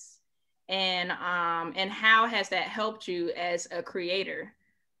possess? And how has that helped you as a creator?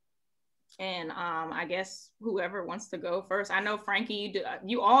 And I guess whoever wants to go first. I know, Frankie,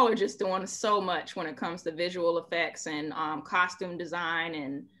 you all are just doing so much when it comes to visual effects and costume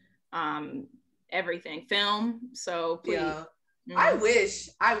design and everything, film. So please. Yeah. I wish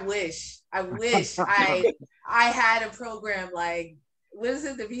I had a program like, what is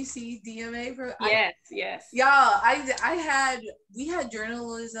it, the VCDMA program? Yes. Y'all, we had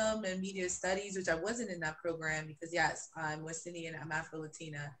journalism and media studies, which I wasn't in that program because yes, I'm West Indian, I'm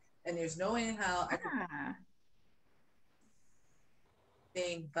Afro-Latina. And there's no way in hell I could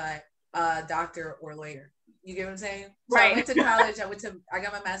thing but doctor or lawyer. You get what I'm saying? So right. I went to college, I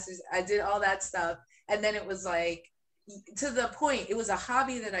got my master's, I did all that stuff. And then it was like, to the point, it was a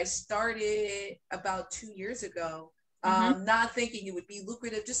hobby that I started about 2 years ago. Not thinking it would be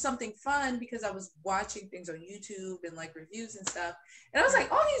lucrative, just something fun because I was watching things on YouTube and like reviews and stuff. And I was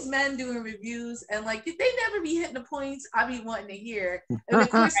like, all these men doing reviews and like, they never be hitting the points I be wanting to hear. And of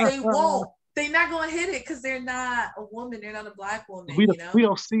course they won't. They're not going to hit it because they're not a woman. They're not a Black woman. We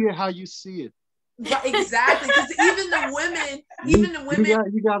don't see it how you see it. But exactly. Because even the women,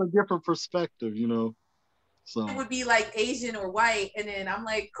 you got a different perspective, you know. So it would be like Asian or white. And then I'm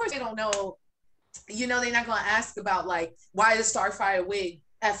like, of course they don't know. You know, they're not going to ask about like, why is Starfire wig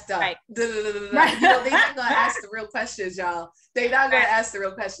effed up? Right. Right. You know, they're not going to ask the real questions, y'all. They're not going to ask the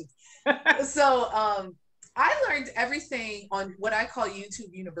real questions. So I learned everything on what I call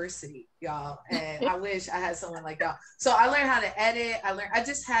YouTube University, y'all. And I wish I had someone like y'all. So I learned how to edit. I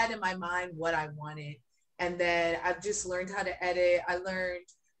just had in my mind what I wanted. And then I've just learned how to edit. I learned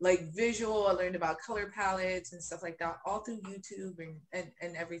like visual. I learned about color palettes and stuff like that, all through YouTube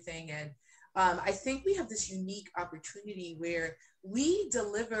and everything. And I think we have this unique opportunity where we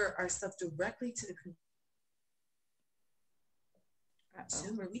deliver our stuff directly to the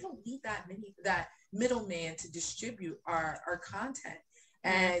consumer. We don't need that middleman to distribute our content.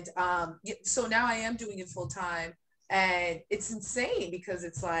 And so now I am doing it full time, and it's insane because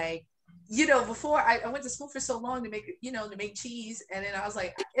it's like, you know, before I went to school for so long to make cheese, and then I was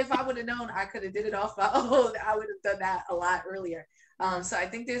like, if I would have known I could have did it off my own, I would have done that a lot earlier. So I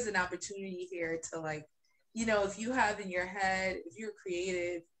think there's an opportunity here to, like, you know, if you have in your head, if you're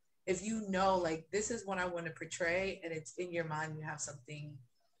creative, if you know, like, this is what I want to portray, and it's in your mind, you have something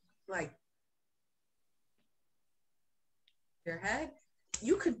like your head,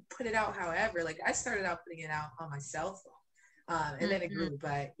 you could put it out however. Like, I started out putting it out on my cell phone, and then it grew.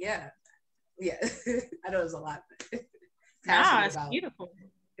 But yeah, I know it was a lot. It's beautiful.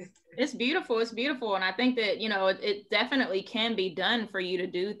 It's beautiful. It's beautiful. And I think that, you know, it definitely can be done for you to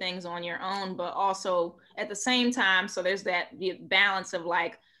do things on your own, but also at the same time. So there's the balance of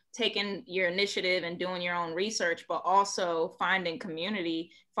like taking your initiative and doing your own research, but also finding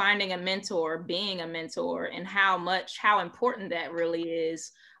community, finding a mentor, being a mentor, and how important that really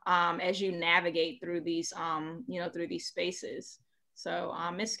is as you navigate through these, through these spaces. So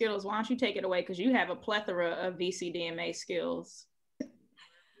Ms. Skittles, why don't you take it away? Because you have a plethora of VCDMA skills.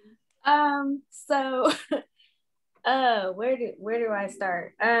 So where do I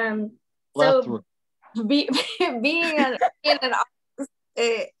start? So being an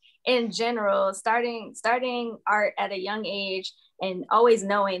artist in general, starting art at a young age, and always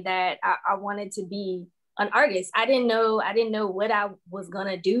knowing that I wanted to be an artist. I didn't know what I was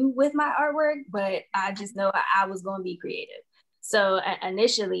gonna do with my artwork, but I just know I was gonna be creative. So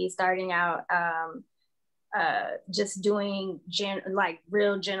initially starting out, just doing like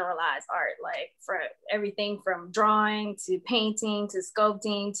real generalized art, like for everything from drawing to painting to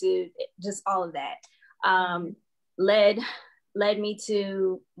sculpting to just all of that. Led me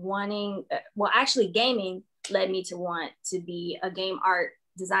to wanting, well, actually gaming led me to want to be a game art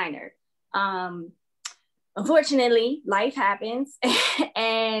designer. Unfortunately, life happens,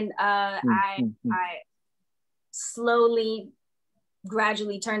 and I slowly,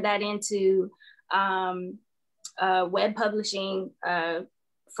 gradually turned that into web publishing,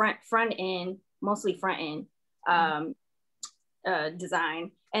 front end, mostly front end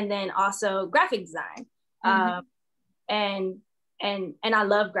design, and then also graphic design. And I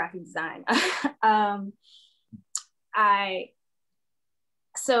love graphic design.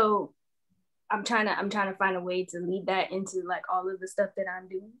 So I'm trying to find a way to lead that into like all of the stuff that I'm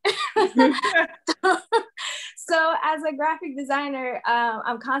doing. So as a graphic designer,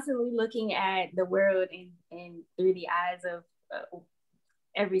 I'm constantly looking at the world and through the eyes of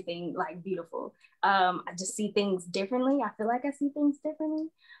everything like beautiful. I just see things differently. I feel like I see things differently.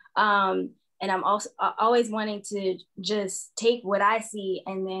 And I'm also always wanting to just take what I see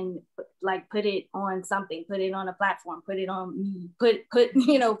and then like put it on something, put it on a platform, put it on me, put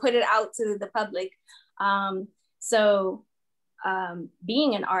it out to the public. So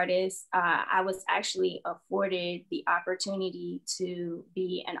being an artist, I was actually afforded the opportunity to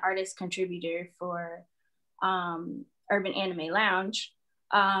be an artist contributor for Urban Anime Lounge.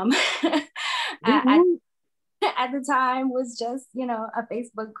 At the time was just, a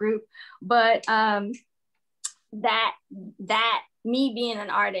Facebook group, but that me being an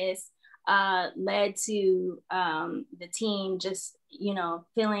artist led to the team just,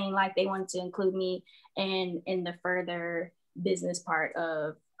 feeling like they wanted to include me in the further business part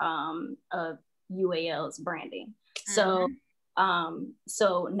of UAL's branding. So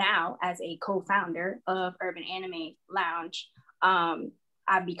now as a co-founder of Urban Anime Lounge,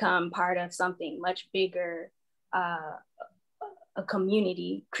 I've become part of something much bigger, a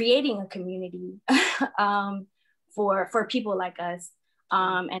community, creating a community for people like us.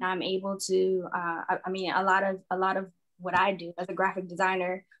 And I'm able to, a lot of what I do as a graphic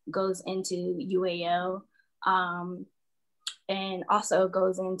designer goes into UAL, and also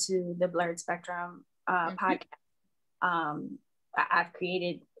goes into the Blurred Spectrum podcast. I've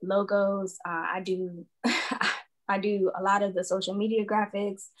created logos. I do a lot of the social media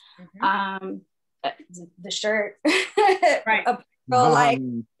graphics, the shirt, right?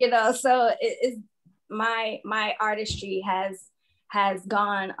 So it's my artistry has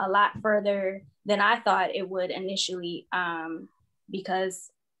gone a lot further than I thought it would initially,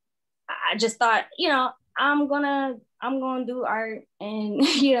 because I just thought, I'm gonna do art, and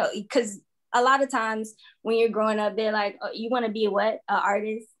because a lot of times when you're growing up, they're like, oh, you want to be an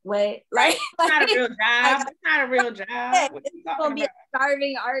artist? What? Like, it's not a real job. It's not a real job. What you gonna be a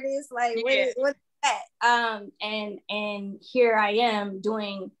starving artist? Like, what's that? And here I am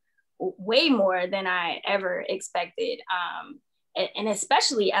doing way more than I ever expected. And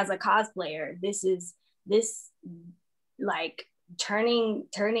especially as a cosplayer, this like turning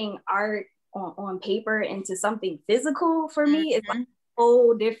art on paper into something physical for me is like a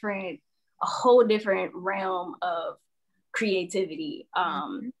whole different realm of creativity.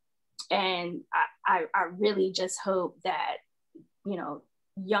 And I really just hope that,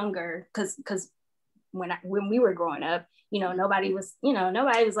 younger, because when we were growing up, nobody was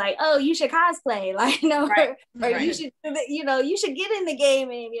like, oh, you should cosplay, like, you should, you should get in the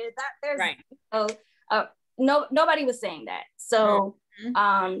gaming. Nobody was saying that. So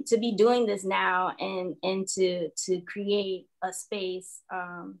to be doing this now and to create a space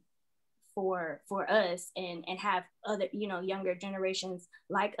for us and have other, younger generations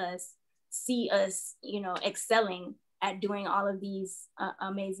like us see us, excelling at doing all of these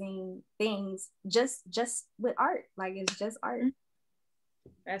amazing things just with art. Like, it's just art.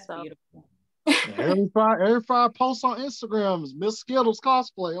 That's beautiful. Every Friday posts on Instagram is MzzSkittlesTR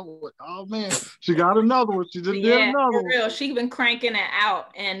Cosplay. I'm like, oh man, she got another one. She just did another for real. She's been cranking it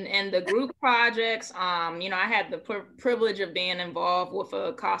out, and the group projects. I had the privilege of being involved with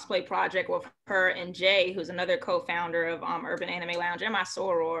a cosplay project with her and Jay, who's another co-founder of Urban Anime Lounge, and my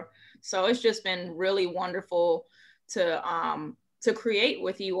soror. So it's just been really wonderful to create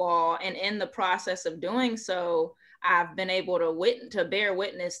with you all, and in the process of doing so, I've been able to bear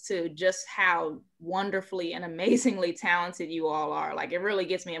witness to just how wonderfully and amazingly talented you all are. Like, it really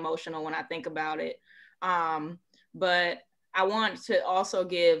gets me emotional when I think about it. But I want to also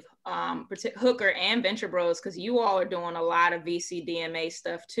give Hooker and Venture Bros, because you all are doing a lot of VCDMA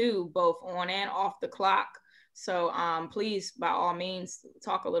stuff too, both on and off the clock. So please, by all means,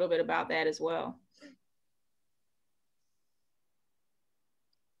 talk a little bit about that as well.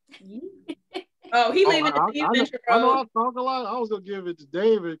 Oh, he leaving the I intro. know I talk a lot. I was gonna give it to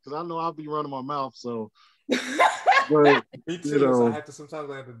David because I know I'll be running my mouth. So, but Me too. So I have to sometimes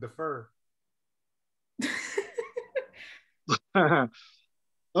defer.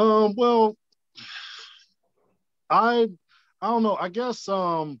 Well, I don't know. I guess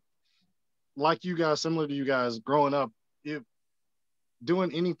like you guys, similar to you guys, growing up, if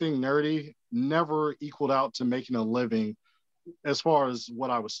doing anything nerdy never equaled out to making a living as far as what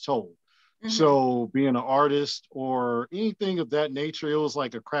I was told. Mm-hmm. So being an artist or anything of that nature, it was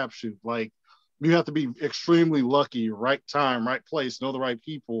like a crapshoot. Like you have to be extremely lucky, right time, right place, know the right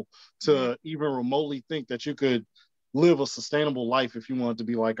people to even remotely think that you could live a sustainable life if you wanted to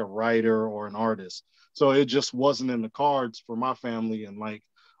be like a writer or an artist. So it just wasn't in the cards for my family. And like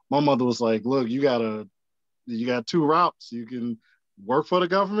my mother was like, look, you got two routes. You can work for the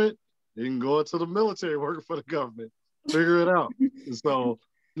government, you can go into the military working for the government. Figure it out. So,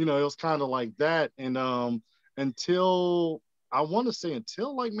 it was kind of like that. And until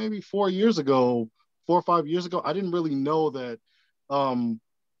like maybe 4 or 5 years ago, I didn't really know that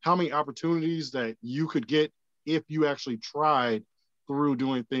how many opportunities that you could get if you actually tried through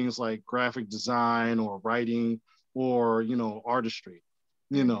doing things like graphic design or writing or, artistry.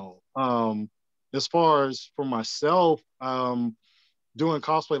 As far as for myself, doing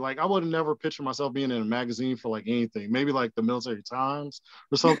cosplay, like I would have never pictured myself being in a magazine for like anything, maybe like the Military Times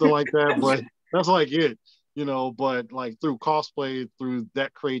or something like that, but that's like it, but like through cosplay, through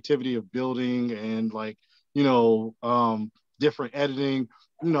that creativity of building and like, different editing,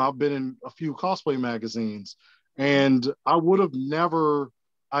 I've been in a few cosplay magazines and I would have never,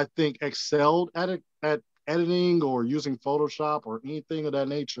 I think, excelled at editing or using Photoshop or anything of that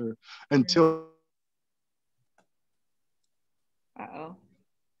nature until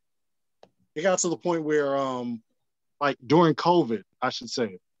it got to the point where like during COVID, I should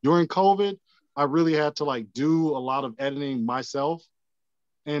say, I really had to like do a lot of editing myself.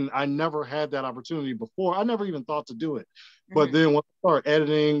 And I never had that opportunity before. I never even thought to do it. But then when I started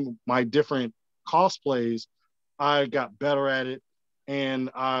editing my different cosplays, I got better at it.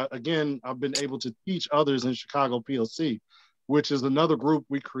 And again, I've been able to teach others in Chicago PLC, which is another group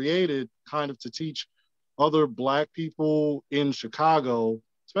we created kind of to teach other Black people in Chicago,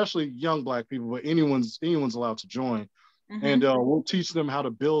 especially young Black people, but anyone's allowed to join. And we'll teach them how to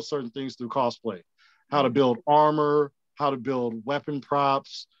build certain things through cosplay, how to build armor, how to build weapon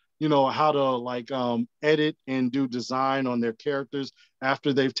props, how to like edit and do design on their characters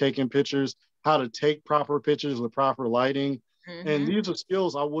after they've taken pictures, how to take proper pictures with proper lighting. And these are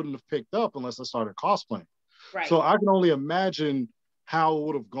skills I wouldn't have picked up unless I started cosplaying. Right. So I can only imagine how it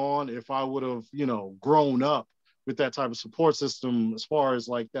would have gone if I would have, grown up with that type of support system as far as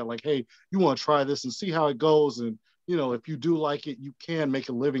like that, like, hey, you want to try this and see how it goes. And, if you do like it, you can make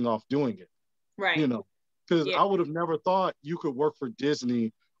a living off doing it. Right. Because I would have never thought you could work for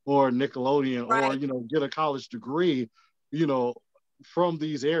Disney or Nickelodeon or, get a college degree, from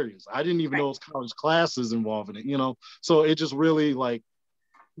these areas. I didn't even know it was college classes involved in it, So it just really like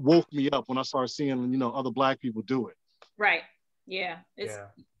woke me up when I started seeing, other Black people do it. Right. Yeah. It's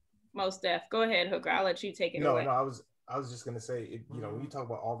most deaf. Go ahead, Hooker. I'll let you take it away. No, I was just gonna say, when you talk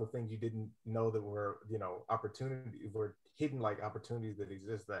about all the things you didn't know that were, were hidden like opportunities that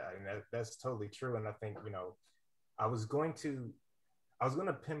exist, that's totally true. And I think, I was going to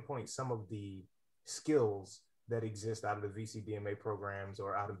pinpoint some of the skills that exist out of the VCDMA programs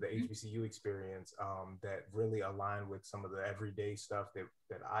or out of the HBCU experience that really align with some of the everyday stuff that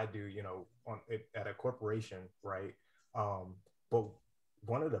I do, at a corporation, right? But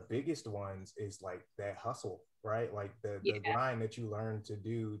one of the biggest ones is like that hustle, right? Like the grind that you learn to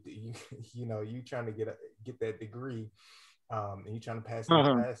do. You trying to get that degree, and you trying to pass these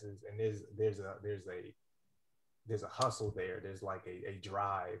classes, and there's a hustle there. There's like a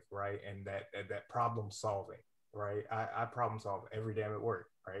drive, right? And that problem solving, right? I problem solve every day I'm at work,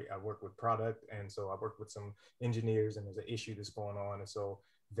 right? I work with product, and so I work with some engineers, and there's an issue that's going on, and so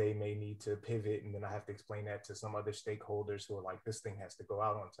they may need to pivot, and then I have to explain that to some other stakeholders who are like, this thing has to go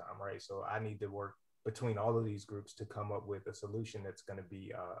out on time, right? So I need to work between all of these groups to come up with a solution that's going to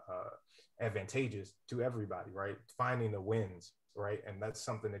be advantageous to everybody, right? Finding the wins, right? And that's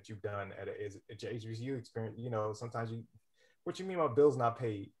something that you've done at your HBCU experience. Sometimes what you mean by bills not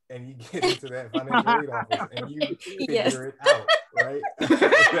paid, and you get into that financial aid office and you figure it out, right?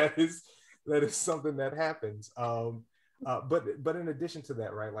 that is something that happens. But in addition to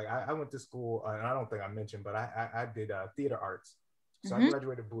that, right, like I went to school, and I don't think I mentioned, but I did theater arts. So I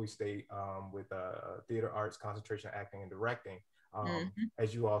graduated Bowie State with theater arts, concentration, acting, and directing.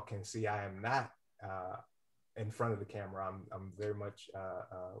 As you all can see, I am not in front of the camera. I'm very much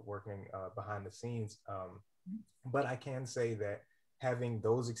working behind the scenes. But I can say that having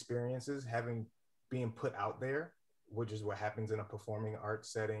those experiences, being put out there, which is what happens in a performing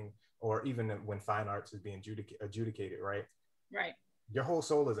arts setting, or even when fine arts is being adjudicated, right? Right. Your whole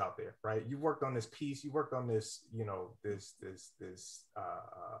soul is out there, right? You worked on this piece, you worked on this,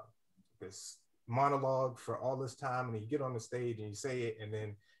 this monologue for all this time, and then you get on the stage and you say it, and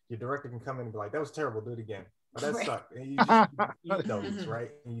then your director can come in and be like, that was terrible, do it again. Oh, that sucked. And you just eat those,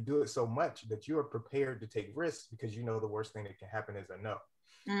 right? And you do it so much that you are prepared to take risks because you know the worst thing that can happen is a no.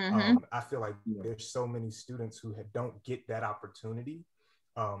 I feel like there's so many students who don't get that opportunity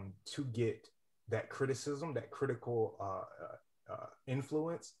to get that criticism, that critical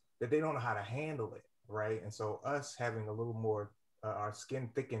influence, that they don't know how to handle it, right? And so us having a little more, our skin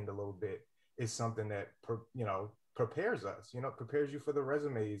thickened a little bit is something that, prepares us, prepares you for the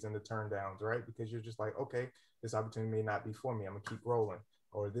resumes and the turn downs, right? Because you're just like, okay, this opportunity may not be for me, I'm gonna keep rolling,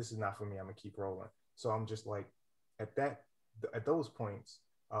 or this is not for me, I'm gonna keep rolling. So I'm just like, at those points,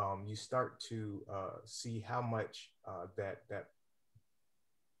 you start to see how much that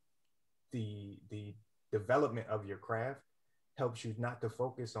the development of your craft helps you not to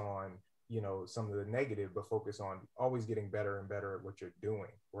focus on some of the negative, but focus on always getting better and better at what you're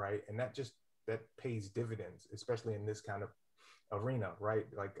doing, right? And that pays dividends, especially in this kind of arena, right?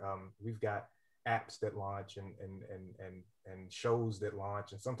 Like we've got apps that launch and shows that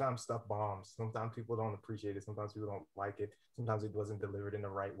launch, and sometimes stuff bombs, sometimes people don't appreciate it, sometimes people don't like it, sometimes it wasn't delivered in the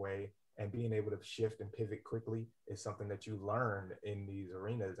right way, and being able to shift and pivot quickly is something that you learn in these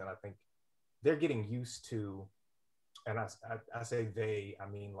arenas. And I think they're getting used to, and I say they, I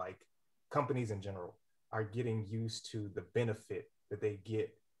mean like companies in general are getting used to the benefit that they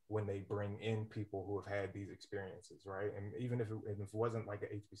get when they bring in people who have had these experiences, right? And even if it wasn't like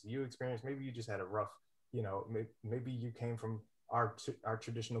an HBCU experience, maybe you just had a rough, maybe you came from our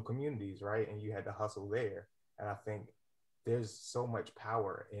traditional communities, right? And you had to hustle there. And I think there's so much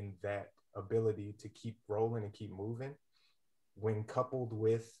power in that ability to keep rolling and keep moving. When coupled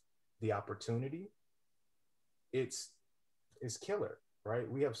with the opportunity, it's killer, right?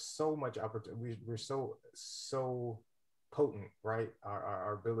 We have so much opportunity. We're so potent, right?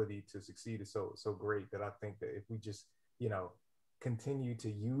 Our ability to succeed is so great that I think that if we just continue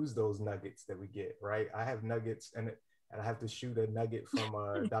to use those nuggets that we get, right? I have nuggets, and I have to shoot a nugget from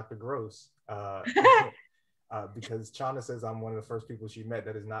Dr. Gross because Chana says I'm one of the first people she met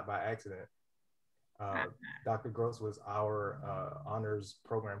that is not by accident. Dr. Gross was our honors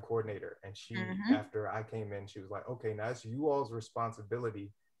program coordinator, and she, after I came in, she was like, okay, now it's you all's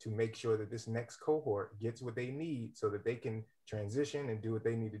responsibility to make sure that this next cohort gets what they need so that they can transition and do what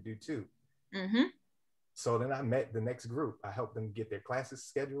they need to do too. So then I met the next group. I helped them get their classes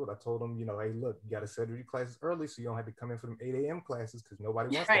scheduled. I told them, hey, look, you got to schedule your classes early so you don't have to come in for them 8 a.m. classes because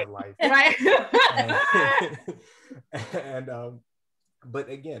nobody wants that life. But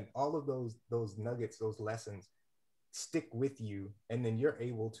again, all of those nuggets, those lessons stick with you, and then you're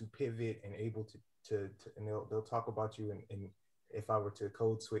able to pivot and able to and they'll talk about you and if I were to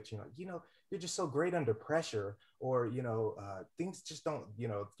code switch, you're just so great under pressure, or, things just don't,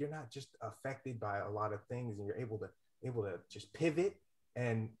 you're not just affected by a lot of things, and you're able to just pivot.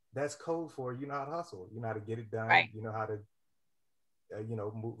 And that's code for, how to hustle, how to get it done, right. How to,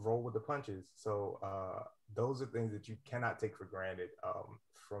 roll with the punches. So those are things that you cannot take for granted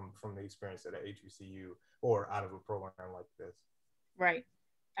from the experience at a HBCU or out of a program like this. Right.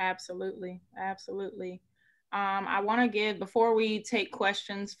 Absolutely. Absolutely. I want to give, before we take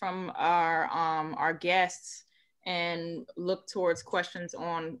questions from our guests and look towards questions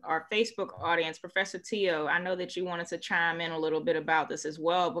on our Facebook audience, Professor Teo, I know that you wanted to chime in a little bit about this as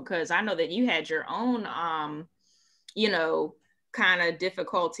well, because I know that you had your own, kind of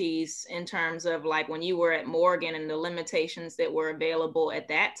difficulties in terms of like when you were at Morgan and the limitations that were available at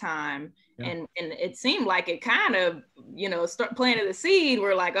that time. Yeah. And it seemed like it kind of, start planting the seed.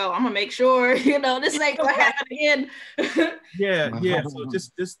 We're like, oh, I'm gonna make sure, this ain't gonna happen again. Yeah. So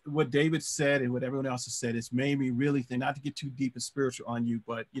just what David said and what everyone else has said, it's made me really think, not to get too deep and spiritual on you,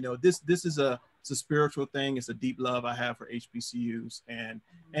 but this is it's a spiritual thing. It's a deep love I have for HBCUs. And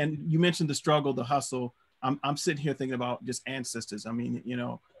you mentioned the struggle, the hustle. I'm sitting here thinking about just ancestors. I mean,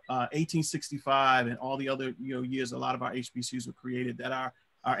 1865 and all the other years, a lot of our HBCUs were created that our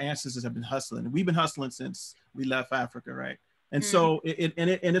ancestors have been hustling. And we've been hustling since we left Africa, right? And so it's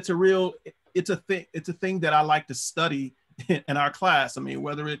a thing that I like to study in our class. I mean,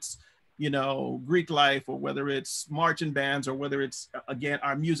 whether it's Greek life, or whether it's marching bands, or whether it's again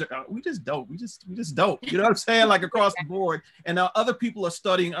our music, we just dope. We just dope. You know what I'm saying? Like across the board. And now other people are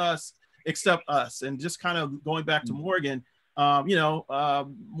studying us except us. And just kind of going back to Morgan,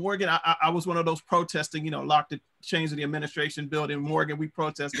 Morgan, I was one of those protesting, locked the chains of the administration building. Morgan, we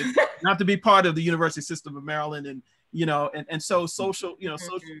protested not to be part of the university system of Maryland. And, so social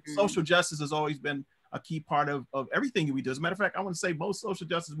justice has always been a key part of everything we do. As a matter of fact, I want to say most social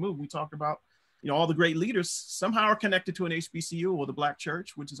justice movement, we talked about, all the great leaders somehow are connected to an HBCU or the Black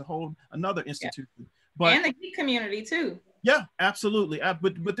Church, which is another institution. Yeah. But, and the Geek community too. Yeah, absolutely.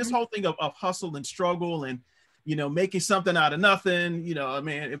 But this whole thing of hustle and struggle and, making something out of nothing,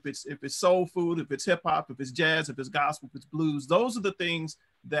 if it's soul food, if it's hip hop, if it's jazz, if it's gospel, if it's blues, those are the things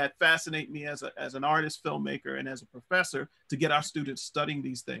that fascinate me as an artist, filmmaker, and as a professor to get our students studying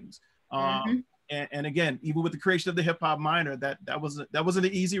these things. And again, even with the creation of the hip hop minor, that wasn't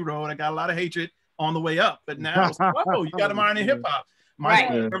an easy road. I got a lot of hatred on the way up, but now it's like, oh, you got a minor in hip hop. I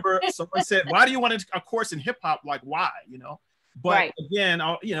remember someone said, "Why do you want a course in hip hop?" Like, why? But again,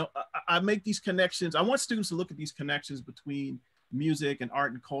 I make these connections. I want students to look at these connections between music and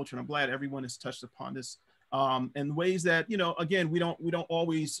art and culture. And I'm glad everyone has touched upon this. And ways that, again, we don't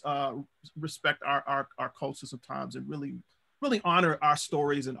always respect our culture sometimes, and really honor our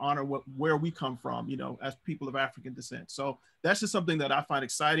stories and honor where we come from, as people of African descent. So that's just something that I find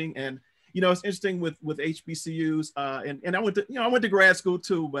exciting. And, it's interesting with HBCUs and I went to grad school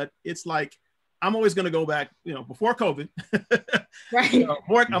too, but it's like, I'm always going to go back, before COVID, right?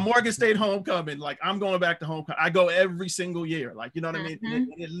 A Morgan State homecoming, like I'm going back to homecoming. I go every single year, like, what I mean?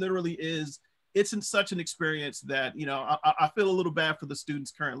 It literally is, it's in such an experience that, I feel a little bad for the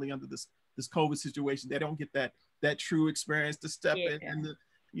students currently under this COVID situation. They don't get that true experience to step in and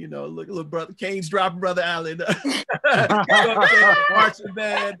look, little brother Kane's dropping, brother Allen, marching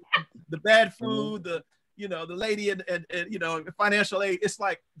band, the bad food, the lady and financial aid. It's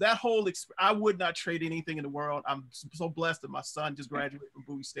like that whole I would not trade anything in the world. I'm so blessed that my son just graduated from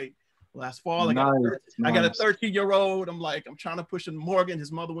Bowie State last fall. I got a 13-year-old. I'm trying to push him. Morgan,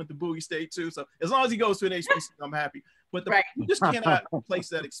 his mother went to Bowie State too. So as long as he goes to an HBCU, I'm happy. But you just cannot replace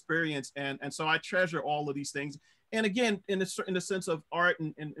that experience. And so I treasure all of these things. And again, in the sense of art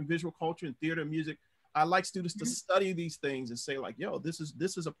and visual culture and theater and music, I like students to study these things and say like, yo, this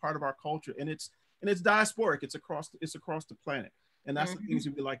is a part of our culture, and it's diasporic. It's across the planet. And that's the things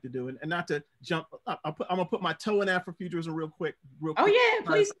that we like to do. And not to jump, I'm gonna put my toe in Afrofuturism real quick. Oh yeah,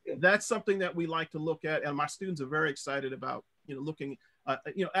 please. That's something that we like to look at, and my students are very excited about, looking,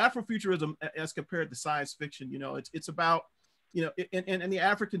 Afrofuturism as compared to science fiction. It's about, in the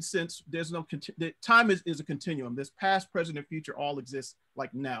African sense, there's no time is a continuum. There's past, present, and future all exist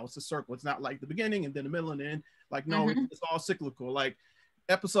like now. It's a circle. It's not like the beginning and then the middle and the end. Like no, it's all cyclical. Like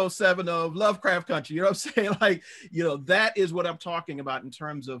episode 7 of Lovecraft Country, you know what I'm saying? Like, that is what I'm talking about in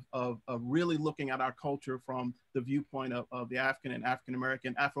terms of really looking at our culture from the viewpoint of the African and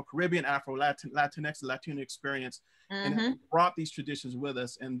African-American, Afro-Caribbean, Afro-Latinx, Latino experience, and brought these traditions with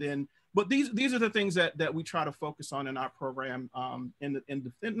us. And then, but these are the things that we try to focus on in our program, in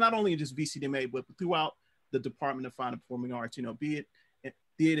not only just VCDMA, but throughout the Department of Fine and Performing Arts, be it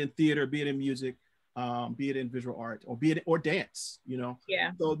in theater, be it in music, be it in visual art, or be it or dance,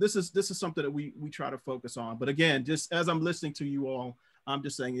 Yeah. So this is something that we try to focus on. But again, just as I'm listening to you all, I'm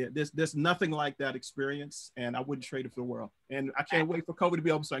just saying there's nothing like that experience, and I wouldn't trade it for the world. And I can't wait for COVID to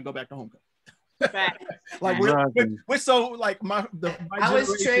be over so I can go back to homecoming. Like we're so like my I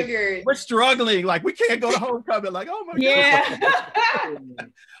was triggered. We're struggling, like we can't go to homecoming. Like, oh my God.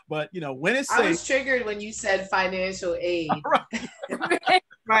 But when it's safe, I was triggered when you said financial aid.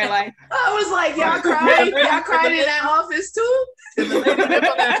 Right, like I was like, y'all cried in that office too.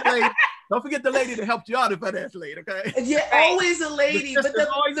 Don't forget the lady that helped you out in financial aid, okay? Yeah, always a lady. But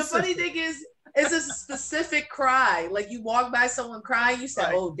the funny thing is, it's a specific cry. Like you walk by someone crying, you say,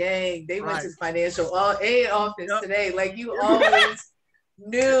 "Oh dang, they went to the financial aid office today." Like you always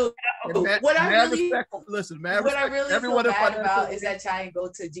knew. What I really feel bad about is that y'all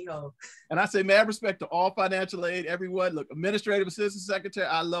go to GHO. And I say, mad respect to all financial aid, everyone. Look, administrative assistant, secretary,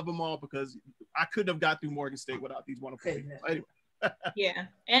 I love them all because I couldn't have got through Morgan State without these wonderful people. Anyway. Yeah,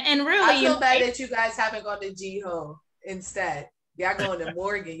 and really, I feel bad that you guys haven't gone to GHO instead. Y'all going to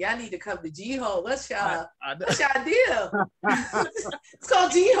Morgan. Y'all need to come to GHO. What's y'all deal? It's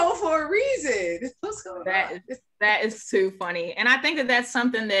called GHO for a reason. What's going on? That is too funny. And I think that's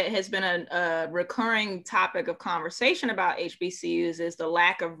something that has been a recurring topic of conversation about HBCUs is the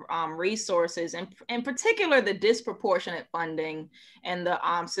lack of resources, and in particular, the disproportionate funding and the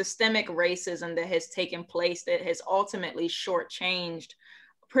systemic racism that has taken place that has ultimately shortchanged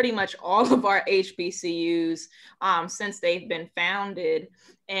pretty much all of our HBCUs since they've been founded.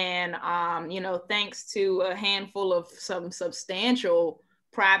 And, thanks to a handful of some substantial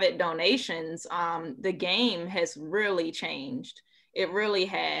private donations, the game has really changed. It really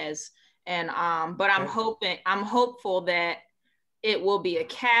has. And but I'm hopeful that it will be a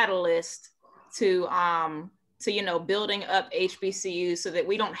catalyst to you know, building up HBCUs so that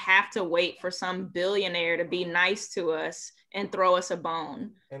we don't have to wait for some billionaire to be nice to us and throw us a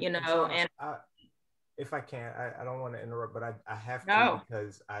bone, you know. And if I can, I don't want to interrupt, but I have to,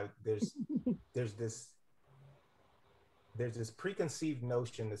 because there's this preconceived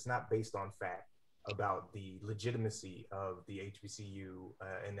notion that's not based on fact about the legitimacy of the HBCU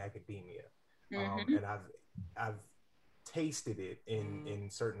in academia. And I've tasted it in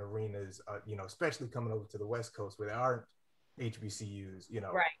certain arenas, you know, especially coming over to the West Coast where there aren't HBCUs, you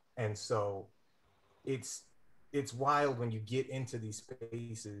know. Right. And so it's wild when you get into these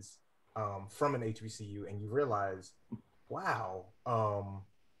spaces from an HBCU and you realize, wow, I'm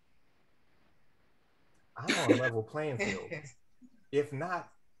on a level playing field. If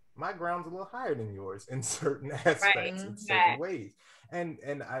not, my ground's a little higher than yours in certain aspects, in certain ways.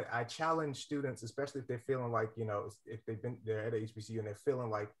 And I challenge students, especially if they're feeling like, you know, if they're at a HBCU and they're feeling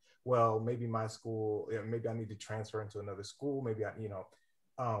like, well, maybe my school, maybe I need to transfer into another school. Maybe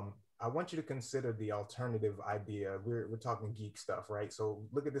I want you to consider the alternative idea. We're talking geek stuff, right? So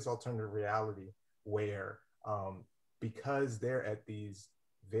look at this alternative reality where because they're at these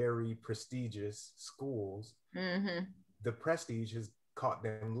very prestigious schools, the prestige has caught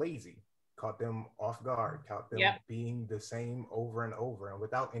them lazy, caught them off guard, caught them being the same over and over. And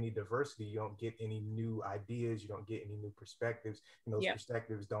without any diversity, you don't get any new ideas, you don't get any new perspectives, and those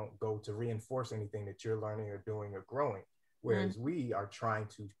perspectives don't go to reinforce anything that you're learning or doing or growing. Whereas we are trying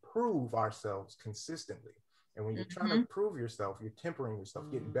to prove ourselves consistently. And when you're trying to prove yourself, you're tempering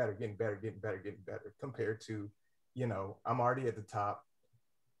yourself, getting better, compared to, you know, I'm already at the top,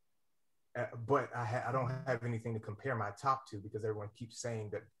 but I don't have anything to compare my top to because everyone keeps saying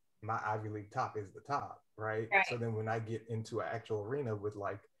that my Ivy League top is the top, right? So then when I get into an actual arena with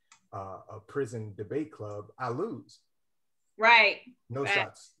like a prison debate club, I lose. Right. No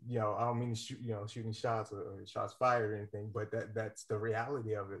shots. You know, I don't mean shooting shots or shots fired or anything, but that's the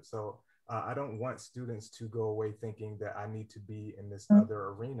reality of it. So I don't want students to go away thinking that I need to be in this other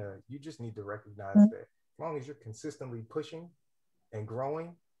arena. You just need to recognize that as long as you're consistently pushing and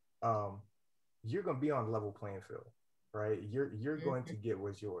growing, you're going to be on a level playing field, right? You're going to get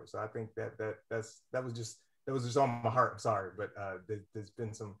what's yours. So I think that was just on my heart. I'm sorry, but there's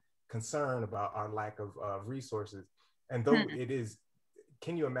been some concern about our lack of resources. And though it is,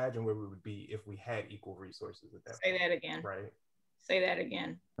 can you imagine where we would be if we had equal resources at that point? Say that again. Right. Say that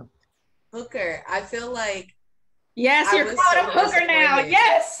again. Hooker, I feel like. Yes, you're called a hooker now.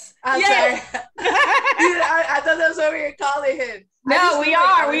 Yes. I'm sorry. I thought that's what we were calling him. No, we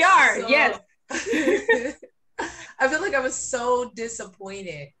are. Yes. I feel like I was so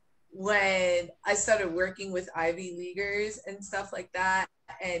disappointed when I started working with Ivy Leaguers and stuff like that.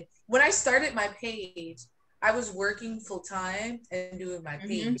 And when I started my page, I was working full time and doing my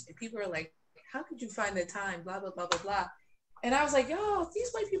page. And people were like, how could you find the time? Blah, blah, blah, blah, blah. And I was like, yo,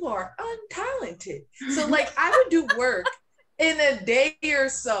 these white people are untalented. So like I would do work in a day or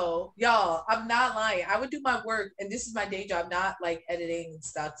so. Y'all, I'm not lying. I would do my work, and this is my day job, not like editing and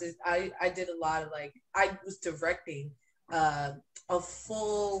stuff. I did a lot of like, I was directing a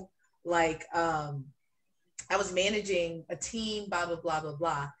full, like, I was managing a team, blah, blah, blah, blah,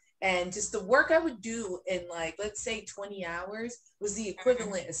 blah. And just the work I would do in like, let's say 20 hours was the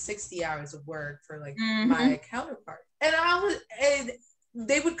equivalent of 60 hours of work for like my counterpart. And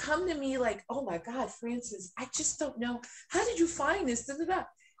they would come to me like, oh my God, Francis, I just don't know. How did you find this?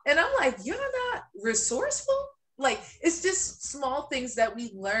 And I'm like, you're not resourceful? Like, it's just small things that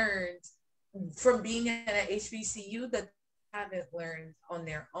we learned from being at an HBCU that they haven't learned on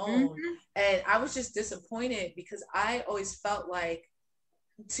their own. And I was just disappointed because I always felt like,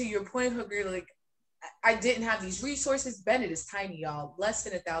 to your point, Hooker, like I didn't have these resources. Bennett is tiny, y'all, less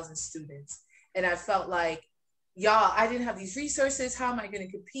than 1,000 students. And I felt like, y'all, I didn't have these resources. How am I going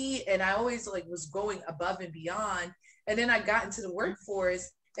to compete? And I always like was going above and beyond. And then I got into the workforce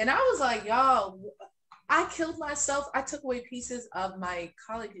and I was like, y'all, I killed myself. I took away pieces of my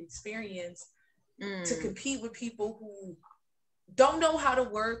college experience to compete with people who don't know how to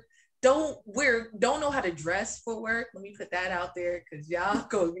work, don't know how to dress for work. Let me put that out there because y'all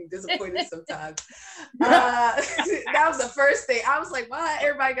gonna be disappointed sometimes. That was the first thing. I was like, why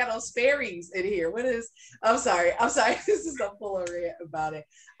everybody got those Sperry's in here? I'm sorry. This is a full rant about it.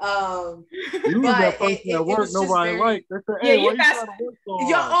 You was that person at work nobody liked. They said, hey, why you trying to work so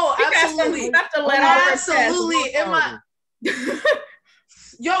hard? Absolutely. Absolutely.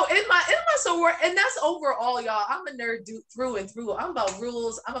 Yo, in my work, and that's overall, y'all. I'm a nerd through and through. I'm about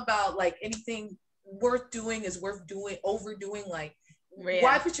rules. I'm about like anything worth doing is worth doing, overdoing. Like,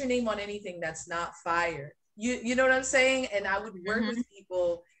 why put your name on anything that's not fire? You know what I'm saying? And I would work with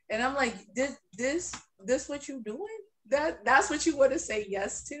people, and I'm like, this what you doing? That's what you want to say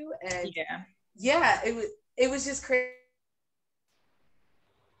yes to? And it was just crazy.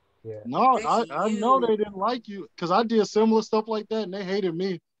 Yeah. No, I know they didn't like you because I did similar stuff like that and they hated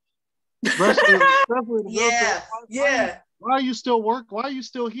me. Especially why are you still work? Why are you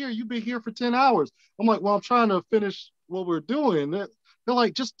still here? You've been here for 10 hours. I'm like, well, I'm trying to finish what we're doing. They're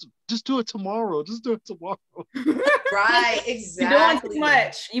like, just do it tomorrow. Just do it tomorrow. Right, exactly. You're doing too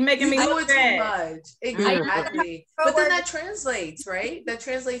much. You're making me do it too much. Exactly. But then that translates, right? That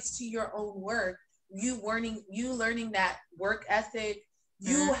translates to your own work. You learning that work ethic,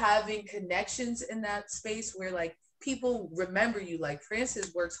 you having connections in that space where like people remember you. Like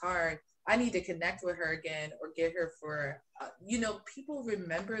Frances works hard. I need to connect with her again or get her for, people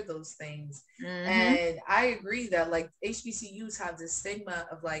remember those things. And I agree that like HBCUs have this stigma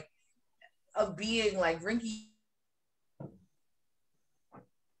of being like rinky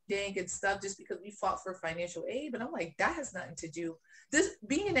dink and stuff just because we fought for financial aid. But I'm like, that has nothing to do. This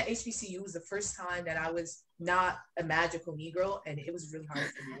being in the HBCU was the first time that I was not a magical Negro, and it was really hard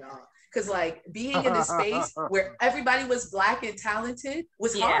for me, y'all. Because like being in this space where everybody was Black and talented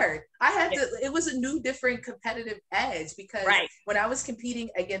was hard. I had to, it was a new, different competitive edge because when I was competing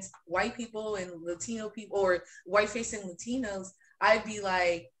against white people and Latino people or white facing Latinos, I'd be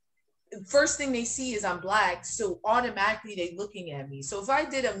like, first thing they see is I'm Black. So automatically they looking at me. So if I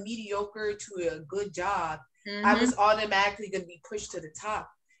did a mediocre to a good job, I was automatically going to be pushed to the top.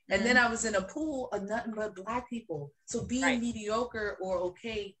 And then I was in a pool of nothing but Black people. So being mediocre or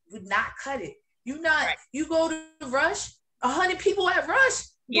okay would not cut it. You go to Rush, 100 people at Rush.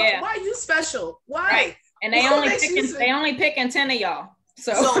 Why are you special? Why? Right. And they only picking 10 of y'all.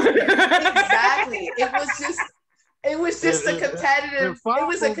 So exactly. It was just a competitive. It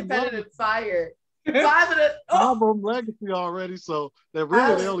was a competitive fire. 5 of them legacy already. So they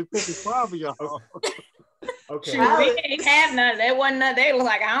only picking 5 of y'all. Okay. We ain't have none. There wasn't none. They was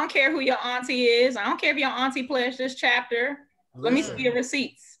like, I don't care who your auntie is. I don't care if your auntie pledged this chapter. Let me see your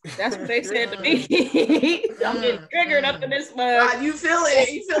receipts. That's what they said to me. I'm getting triggered up in this mug. You feel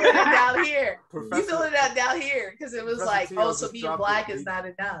it. You feel it down here. You feel it down here because it was like, so being Black is not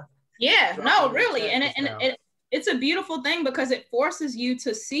enough. Yeah, no, really, and it's a beautiful thing because it forces you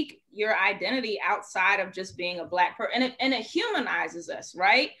to seek your identity outside of just being a Black person, and it humanizes us,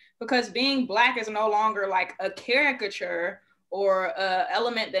 right? Because being Black is no longer like a caricature or a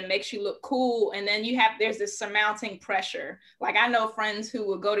element that makes you look cool. And then there's this surmounting pressure. Like I know friends who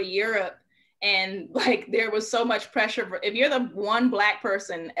would go to Europe and like there was so much pressure. If you're the one Black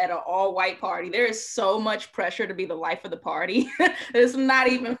person at an all white party, there is so much pressure to be the life of the party. It's not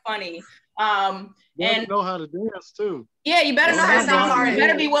even funny. And know how to dance too. Yeah, you better know how to dance. You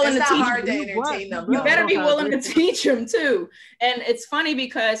better be willing to teach them. You better be willing to teach them too. And it's funny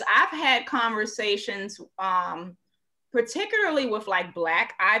because I've had conversations, particularly with like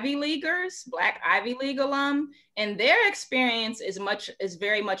Black Ivy Leaguers, Black Ivy League alum, and their experience is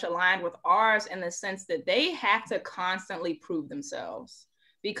very much aligned with ours in the sense that they have to constantly prove themselves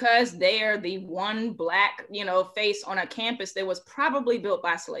because they are the one Black, face on a campus that was probably built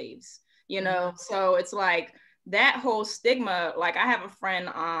by slaves. So it's like that whole stigma. Like I have a friend,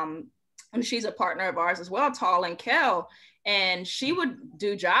 and she's a partner of ours as well, Tall and Kel, and she would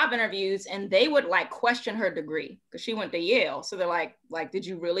do job interviews and they would like question her degree because she went to Yale. So they're like, did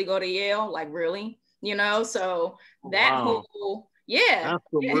you really go to Yale? Like really? So that whole, that's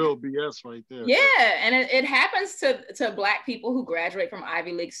the real BS right there. Yeah, and it happens to Black people who graduate from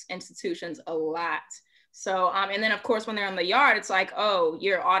Ivy League institutions a lot. So, and then of course, when they're in the yard, it's like, oh,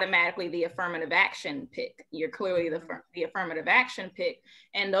 you're automatically the affirmative action pick. You're clearly the affirmative action pick.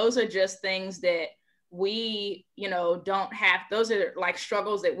 And those are just things that we, don't have. Those are like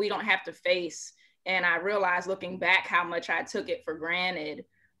struggles that we don't have to face. And I realized looking back how much I took it for granted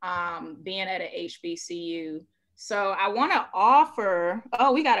being at a HBCU. So I want to offer,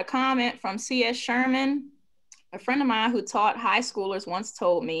 we got a comment from C.S. Sherman. A friend of mine who taught high schoolers once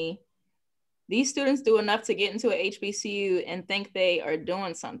told me, these students do enough to get into a HBCU and think they are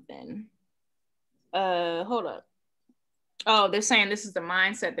doing something. Hold up. Oh, they're saying this is the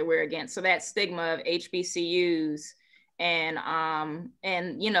mindset that we're against. So that stigma of HBCUs and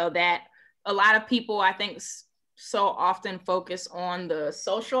that a lot of people, I think, so often focus on the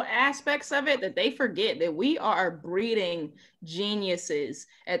social aspects of it that they forget that we are breeding geniuses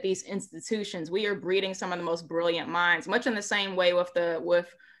at these institutions. We are breeding some of the most brilliant minds, much in the same way with Black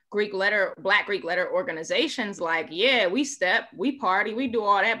Greek letter organizations. Like, yeah, we step, we party, we do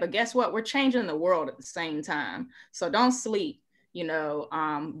all that, but guess what? We're changing the world at the same time. So don't sleep, you know.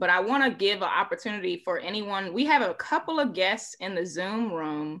 But I want to give an opportunity for anyone. We have a couple of guests in the Zoom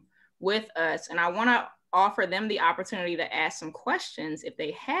room with us, and I want to offer them the opportunity to ask some questions if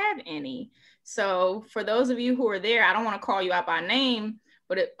they have any. So for those of you who are there, I don't want to call you out by name,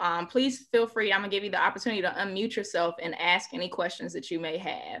 but please feel free. I'm gonna give you the opportunity to unmute yourself and ask any questions that you may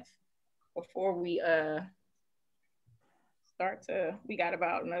have before we we got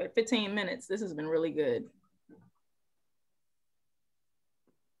about another 15 minutes. This has been really good.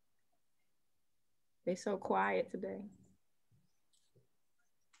 They're so quiet today.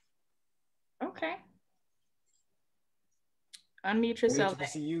 Okay. Unmute yourself.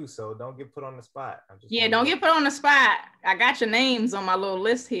 HBCU, so don't get put on the spot. Don't get put on the spot. I got your names on my little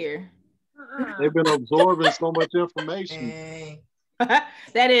list here. They've been absorbing so much information.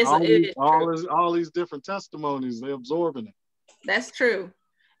 That is all these different testimonies. They're absorbing it. That's true.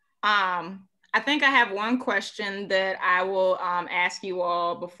 I think I have one question that I will ask you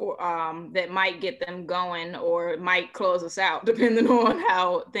all before that might get them going or might close us out, depending on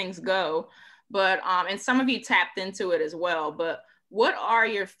how things go. But, and some of you tapped into it as well, but what are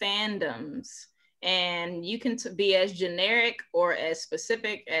your fandoms? And you can be as generic or as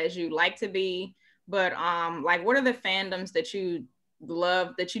specific as you like to be, but like, what are the fandoms that you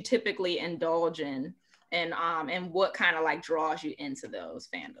love, that you typically indulge in? And what kind of like draws you into those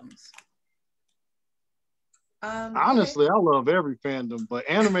fandoms? Honestly, I love every fandom, but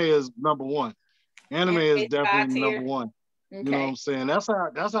anime is number one. Anime is definitely number one. Okay. You know what I'm saying? That's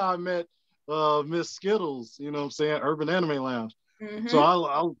how I met MzzSkittlesTR, you know what I'm saying, Urban Anime Lounge. Mm-hmm.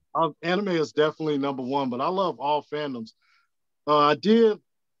 So anime is definitely number one, but I love all fandoms. I did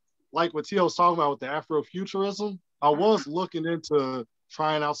like what Tio was talking about with the Afrofuturism. I was looking into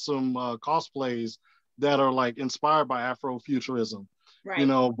trying out some cosplays that are like inspired by Afrofuturism, right. You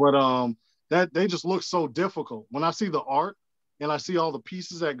know, but that they just look so difficult. When I see the art and I see all the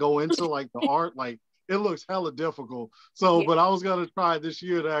pieces that go into like the art, like it looks hella difficult. So, yeah. But I was gonna try this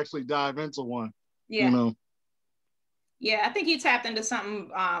year to actually dive into one. Yeah. You know. Yeah, I think you tapped into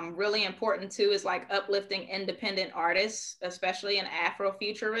something really important too, is like uplifting independent artists, especially in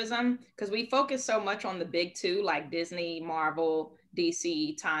Afrofuturism, because we focus so much on the big two, like Disney, Marvel,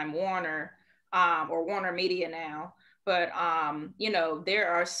 DC, Time Warner, or Warner Media now. But, you know, there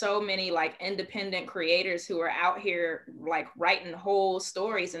are so many like independent creators who are out here like writing whole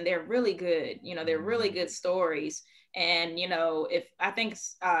stories, and they're really good. You know, they're really good stories. And, you know, if I think,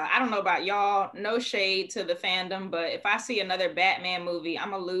 I don't know about y'all, no shade to the fandom, but if I see another Batman movie,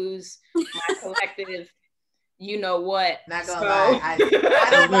 I'm gonna lose my collective, you know what. Not gonna lie, I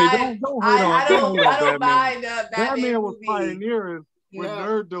don't mind Batman was pioneering when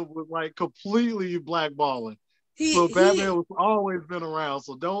nerddom was like completely blackballing. So Batman was always been around,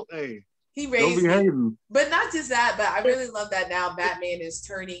 so don't he raised me. But not just that, but I really love that now Batman is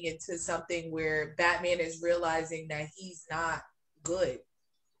turning into something where Batman is realizing that he's not good,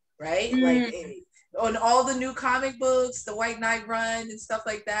 right? Like on all the new comic books, the White Knight run and stuff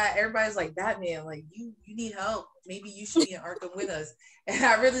like that, everybody's like, Batman, like you need help. Maybe you should be in Arkham with us. And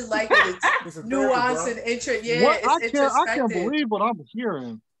I really like it. It's nuance and interest. Yeah, it's introspective. I can't believe what I'm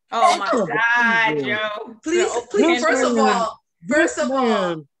hearing. Oh my God, Joe. Please, first of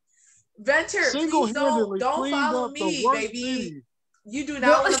all, Venture, please don't follow me, baby. You do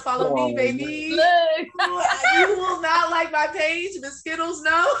not want to follow me, baby. You will not like my page. The Skittles,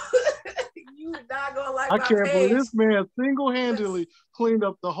 no. You are not going to like my page. I can't believe this man single-handedly cleaned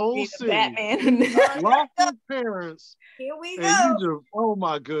up the whole city. Batman. Lost his parents. Here we go. Oh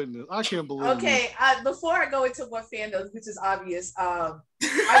my goodness. I can't believe it. Okay, before I go into what fandoms, which is obvious, I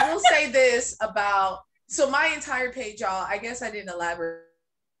will say this about, so my entire page, y'all, I guess I didn't elaborate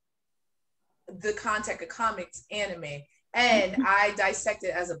the content of comics, anime, and I dissect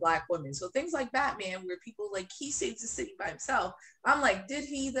it as a Black woman. So things like Batman, where people like, he saves the city by himself. I'm like, did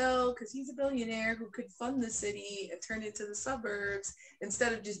he though? Because he's a billionaire who could fund the city and turn it into the suburbs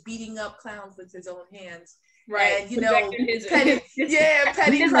instead of just beating up clowns with his own hands. Right. And, you know,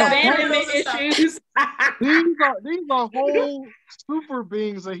 petty abandonment issues. These are whole super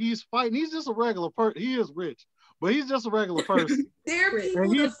beings that he's fighting. He's just a regular person. He is rich, but he's just a regular person. There are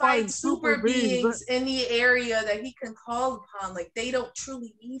people that fight super beings in the area that he can call upon. Like, they don't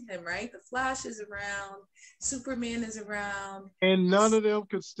truly need him, right? The Flash is around, Superman is around. And none of them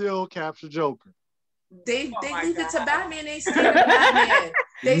could still capture Joker. They leave it to God. Batman. They scared of Batman.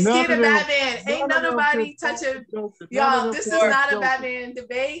 They scared of Batman. Ain't nobody touching. Y'all, this is not a Batman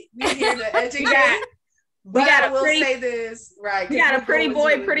debate. We here to educate. But I will say this, right? We got a pretty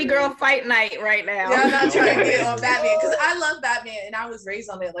boy, pretty girl fight night right now. Yeah, I'm not trying to get on Batman because I love Batman and I was raised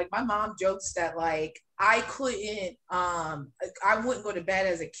on it. Like my mom jokes that like I couldn't, I wouldn't go to bed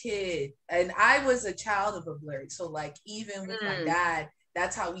as a kid, and I was a child of a blur. So like even with my dad,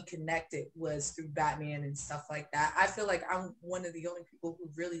 that's how we connected was through Batman and stuff like that. I feel like I'm one of the only people who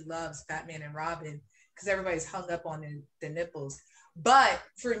really loves Batman and Robin because everybody's hung up on the nipples. But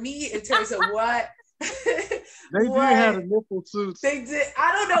for me, in terms of what. They did have the nipple suits. They did.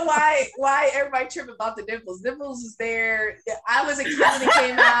 I don't know why everybody tripping about the nipples. Nipples was there. I was a kid when it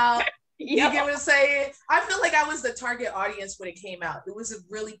came out. You get what I'm saying? I feel like I was the target audience when it came out. It was a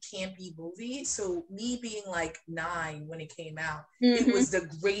really campy movie. So me being like 9 when it came out, it was the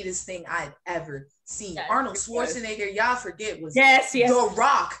greatest thing I'd ever seen. Yes, Arnold Schwarzenegger, y'all forget, was The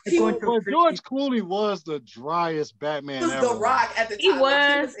Rock. But George Clooney was the driest Batman ever. The Rock at the time. He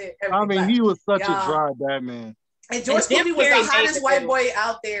was. He was such a dry Batman. And George Clooney was the hottest white boy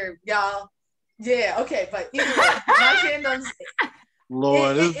out there, y'all. Yeah, okay, but either way, my fandoms.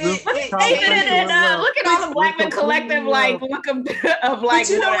 Lord, look at all the Black Men Collective, like, look of like. But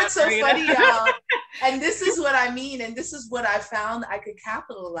you know what's so funny, y'all? And this is what I mean, and this is what I found I could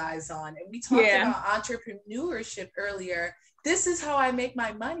capitalize on. And we talked about entrepreneurship earlier. This is how I make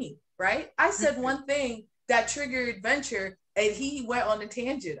my money, right? I said one thing that triggered Venture, and he went on a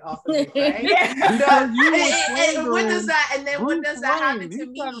tangent off of it, right? And what does that? And then what does that happen to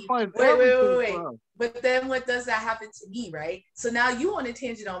me? Wait. But then what does that happen to me, right? So now you on a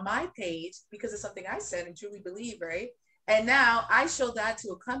tangent on my page because of something I said and truly believe, right? And now I show that to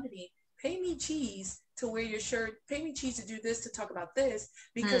a company, pay me cheese to wear your shirt, pay me cheese to do this, to talk about this,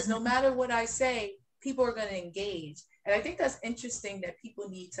 because no matter what I say, people are going to engage. And I think that's interesting that people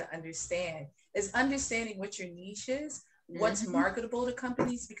need to understand, is understanding what your niche is, what's marketable to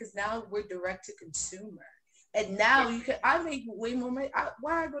companies, because now we're direct to consumer. And now I make way more money.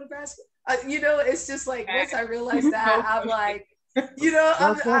 Why I go to grad school? It's just like, once I realized that, I'm like,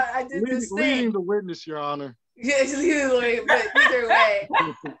 I did this thing. Leading the witness, Your Honor. Yes, but either way.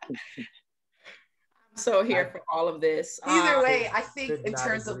 I'm so here for all of this. Either way, I think in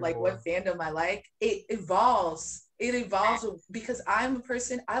terms of like what fandom I like, it evolves. It evolves because I'm a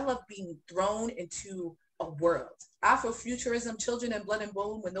person, I love being thrown into a world. Afrofuturism, Children in Blood and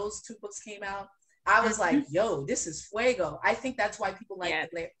Bone, when those 2 books came out, I was like, yo, this is fuego. I think that's why people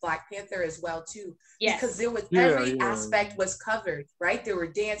like Black Panther as well, too. Because there was every aspect was covered, right? There were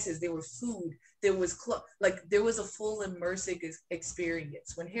dances, there were food, there was there was a full immersive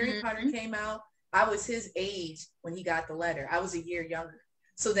experience. When Harry Potter came out, I was his age when he got the letter. I was a year younger.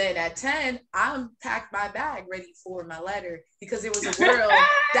 So then at 10, I unpacked my bag ready for my letter because it was a world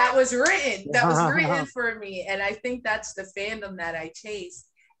that was written for me. And I think that's the fandom that I chase.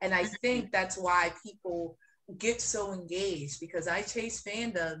 And I think that's why people get so engaged, because I chase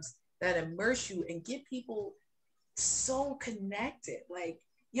fandoms that immerse you and get people so connected. Like,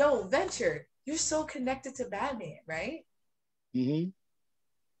 yo, Venture, you're so connected to Batman, right?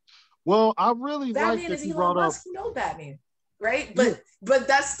 Well, I really like that you brought up. You know Batman, right? But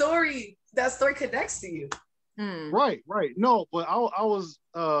that story connects to you. Right. No, but I was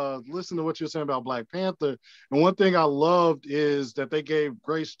listening to what you're saying about Black Panther, and one thing I loved is that they gave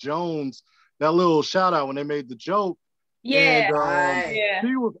Grace Jones that little shout out when they made the joke. She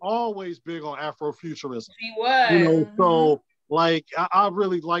was always big on Afrofuturism. She was. So like I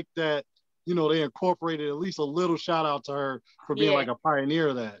really like that. They incorporated at least a little shout out to her for being like a pioneer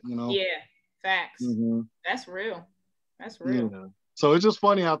of that. Yeah, facts. That's real. Yeah. So it's just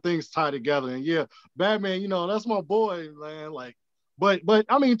funny how things tie together. And Batman, that's my boy, man. Like, but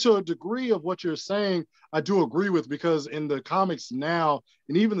I mean, to a degree of what you're saying, I do agree with, because in the comics now,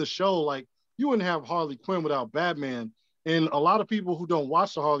 and even the show, like, you wouldn't have Harley Quinn without Batman. And a lot of people who don't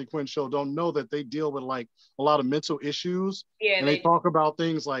watch the Harley Quinn show don't know that they deal with like a lot of mental issues. Yeah. And they talk about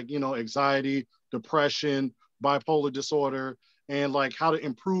things like, anxiety, depression, bipolar disorder, and like how to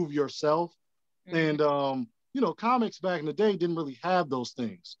improve yourself. And, comics back in the day didn't really have those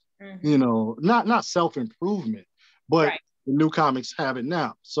things, not self-improvement, but the new comics have it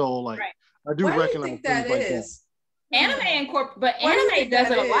now. So like, I do recognize things like that. Anime but anime does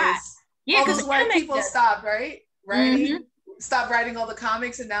it a lot. Yeah, because white people stopped, right? Stop writing all the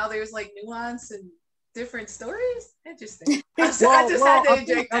comics, and now there's like nuance and different stories. Interesting. I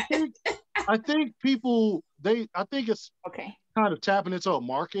think people, I think it's kind of tapping into a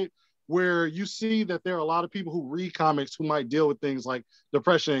market where you see that there are a lot of people who read comics who might deal with things like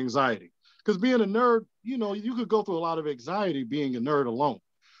depression and anxiety. because being a nerd, you know, you could go through a lot of anxiety being a nerd alone.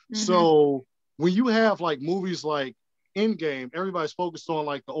 Mm-hmm. So when you have like movies like Endgame, everybody's focused on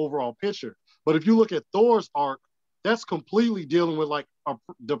like the overall picture. But if you look at Thor's arc, that's completely dealing with like a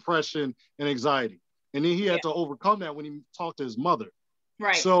depression and anxiety. And then he had to overcome that when he talked to his mother.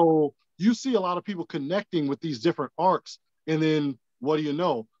 Right. So you see a lot of people connecting with these different arcs. And then what do you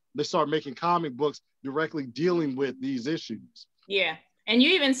know? They start making comic books directly dealing with these issues. Yeah. And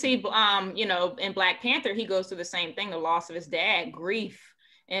you even see, you know, in Black Panther, he goes through the same thing, the loss of his dad, grief,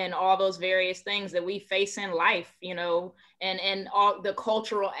 and all those various things that we face in life, you know, and all the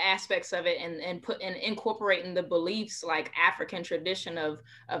cultural aspects of it, and incorporating the beliefs like African tradition of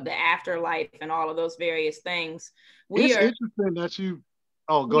the afterlife and all of those various things. It's interesting that you,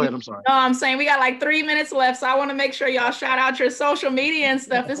 oh, go ahead, I'm sorry. No, I'm saying we got like 3 minutes left, so I want to make sure y'all shout out your social media and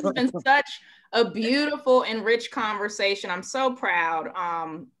stuff. This has been such a beautiful and rich conversation. I'm so proud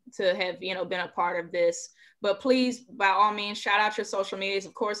to have, you know, been a part of this. But please, by all means, shout out your social medias.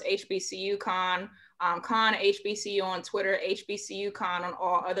 Of course, HBCU Con, Con HBCU on Twitter, HBCU Con on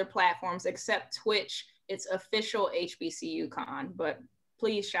all other platforms except Twitch. It's official HBCU Con. But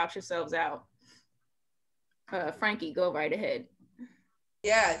please shout yourselves out. Frankie, go right ahead.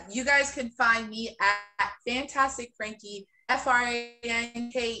 Yeah, you guys can find me at Fantastic Frankey,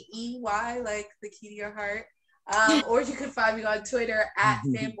 FRANKEY, like the key to your heart. Or you can find me on Twitter at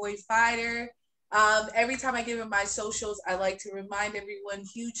Fanboy Fighter. Every time I give in my socials, I like to remind everyone,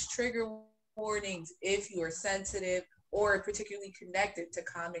 huge trigger warnings. If you are sensitive or particularly connected to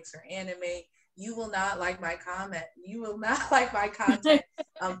comics or anime, you will not like my comment. You will not like my content.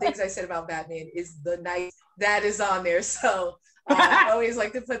 Things I said about Batman is the night that is on there. So I always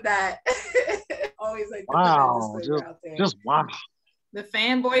like to put that. Always like to put that disclaimer out there. Just wow. The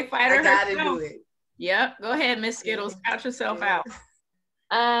Fanboy Fighter. I gotta do it. Yep. Go ahead, Miss Skittles. Shout yourself out.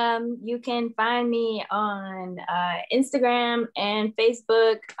 You can find me on Instagram and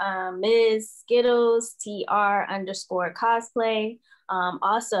Facebook, MzzSkittlesTR _ Cosplay.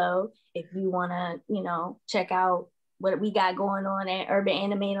 Also, if you want to, you know, check out what we got going on at Urban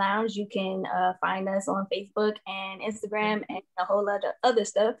Anime Lounge, you can find us on Facebook and Instagram and a whole lot of other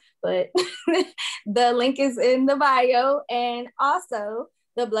stuff. But the link is in the bio. And also,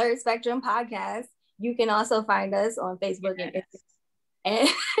 the Blurred Spectrum podcast. You can also find us on Facebook and Instagram.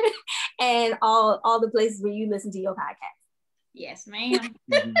 And all the places where you listen to your podcast. Yes, ma'am.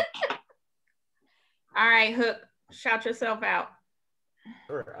 All right, Hook, shout yourself out.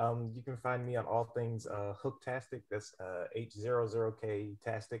 Sure. You can find me on all things Hooktastic. That's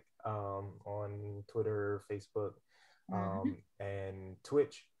H00K-tastic on Twitter, Facebook, and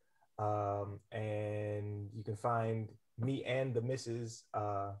Twitch. And you can find me and the missus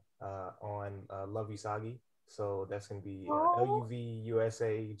on Love Usagi. So that's going to be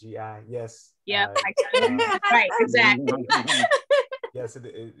LUVUSAGI. Yes. Yeah. Right. Exactly. Yes, it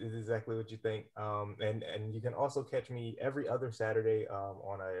is exactly what you think. And you can also catch me every other Saturday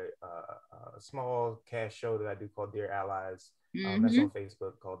on a small cast show that I do called Dear Allies. That's on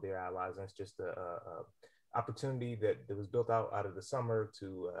Facebook, called Dear Allies. And it's just a opportunity that was built out of the summer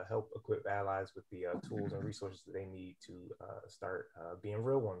to help equip allies with the tools and resources that they need to start being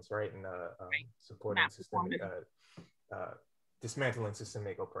real ones, right? And supporting systemic, dismantling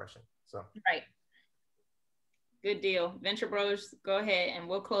systemic oppression. So right. Good deal. Venture Bros, go ahead and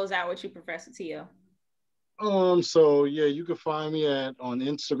we'll close out with you, Professor Tio. So yeah, you can find me on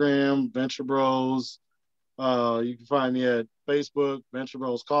Instagram, Venture Bros. You can find me at Facebook, Venture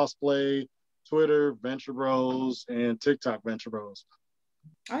Bros Cosplay, Twitter, Venture Bros, and TikTok, Venture Bros.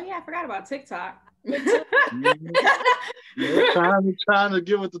 Oh yeah, I forgot about TikTok. trying to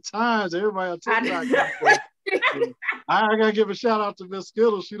get with the times. Everybody on TikTok. I gotta give a shout out to Miss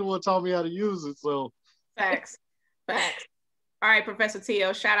Skittles. She the one taught me how to use it. So facts. All right, Professor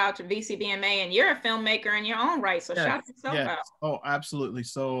Tio, shout out to VCDMA, and you're a filmmaker in your own right, so shout yourself out. Oh, absolutely.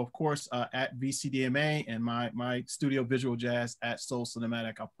 So of course, at VCDMA and my studio Visual Jazz at Soul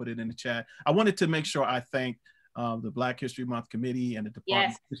Cinematic, I'll put it in the chat. I wanted to make sure I thank the Black History Month Committee and the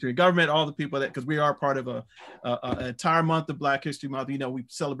Department of History and Government, all the people that, because we are part of an entire month of Black History Month. You know, we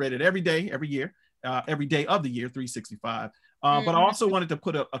celebrate it every day, every year, every day of the year, 365. But I also wanted to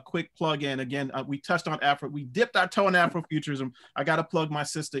put a quick plug in. Again, we touched on Afro. We dipped our toe in Afrofuturism. I got to plug my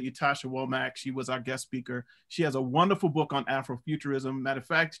sister, Etasha Womack. She was our guest speaker. She has a wonderful book on Afrofuturism. Matter of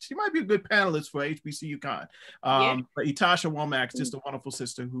fact, she might be a good panelist for HBCU Con. But Etasha Womack is just a wonderful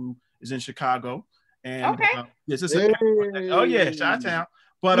sister who is in Chicago. And oh yeah, Chi-Town.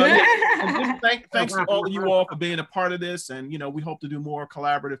 But thanks to all of you all for being a part of this. And, you know, we hope to do more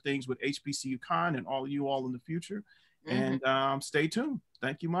collaborative things with HBCU Con and all of you all in the future. And stay tuned.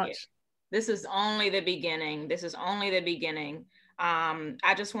 Thank you much. This is only the beginning. This is only the beginning.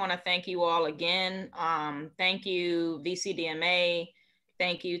 I just want to thank you all again. Thank you, VCDMA.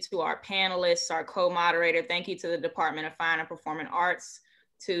 Thank you to our panelists, our co-moderator. Thank you to the Department of Fine and Performing Arts,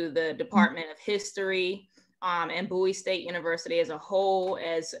 to the Department of History, and Bowie State University as a whole.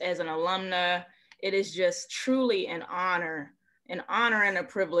 As an alumna, it is just truly an honor and a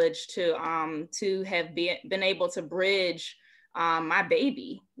privilege to have been able to bridge my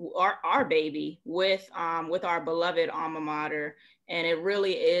baby, our baby, with our beloved alma mater. And it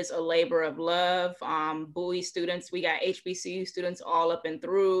really is a labor of love. Bowie students, we got HBCU students all up and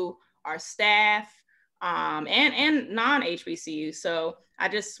through, our staff, and non-HBCU. So I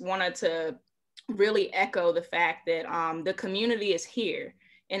just wanted to really echo the fact that the community is here,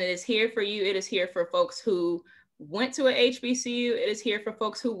 and it is here for you. It is here for folks who went to a HBCU. It is here for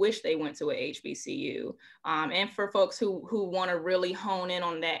folks who wish they went to a HBCU, and for folks who want to really hone in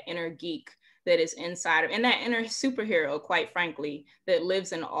on that inner geek that is inside of, and that inner superhero, quite frankly, that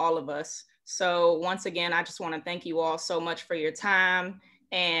lives in all of us. So once again, I just want to thank you all so much for your time,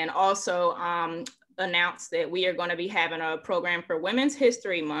 and also announce that we are going to be having a program for Women's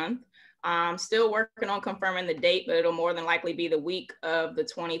History Month. Still working on confirming the date, but it'll more than likely be the week of the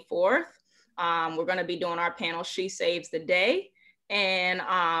 24th. We're going to be doing our panel, She Saves the Day, and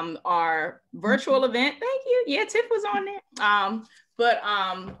our virtual event. Thank you. Yeah, Tiff was on there. But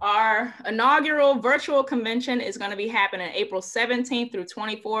our inaugural virtual convention is going to be happening April 17th through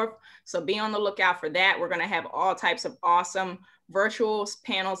 24th. So be on the lookout for that. We're going to have all types of awesome virtual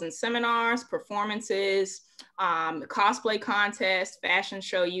panels and seminars, performances, cosplay contest, fashion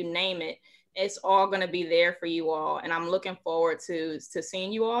show, you name it. It's all going to be there for you all. And I'm looking forward to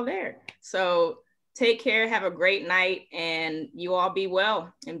seeing you all there. So take care, have a great night, and you all be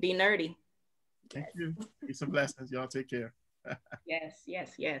well and be nerdy. Thank you. Peace and blessings. Y'all take care. Yes,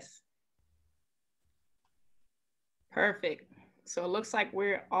 yes, yes. Perfect. So it looks like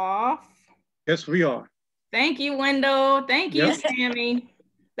we're off. Yes, we are. Thank you, Wendell. Thank you, Yep. Sammy.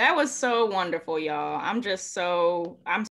 That was so wonderful, y'all. I'm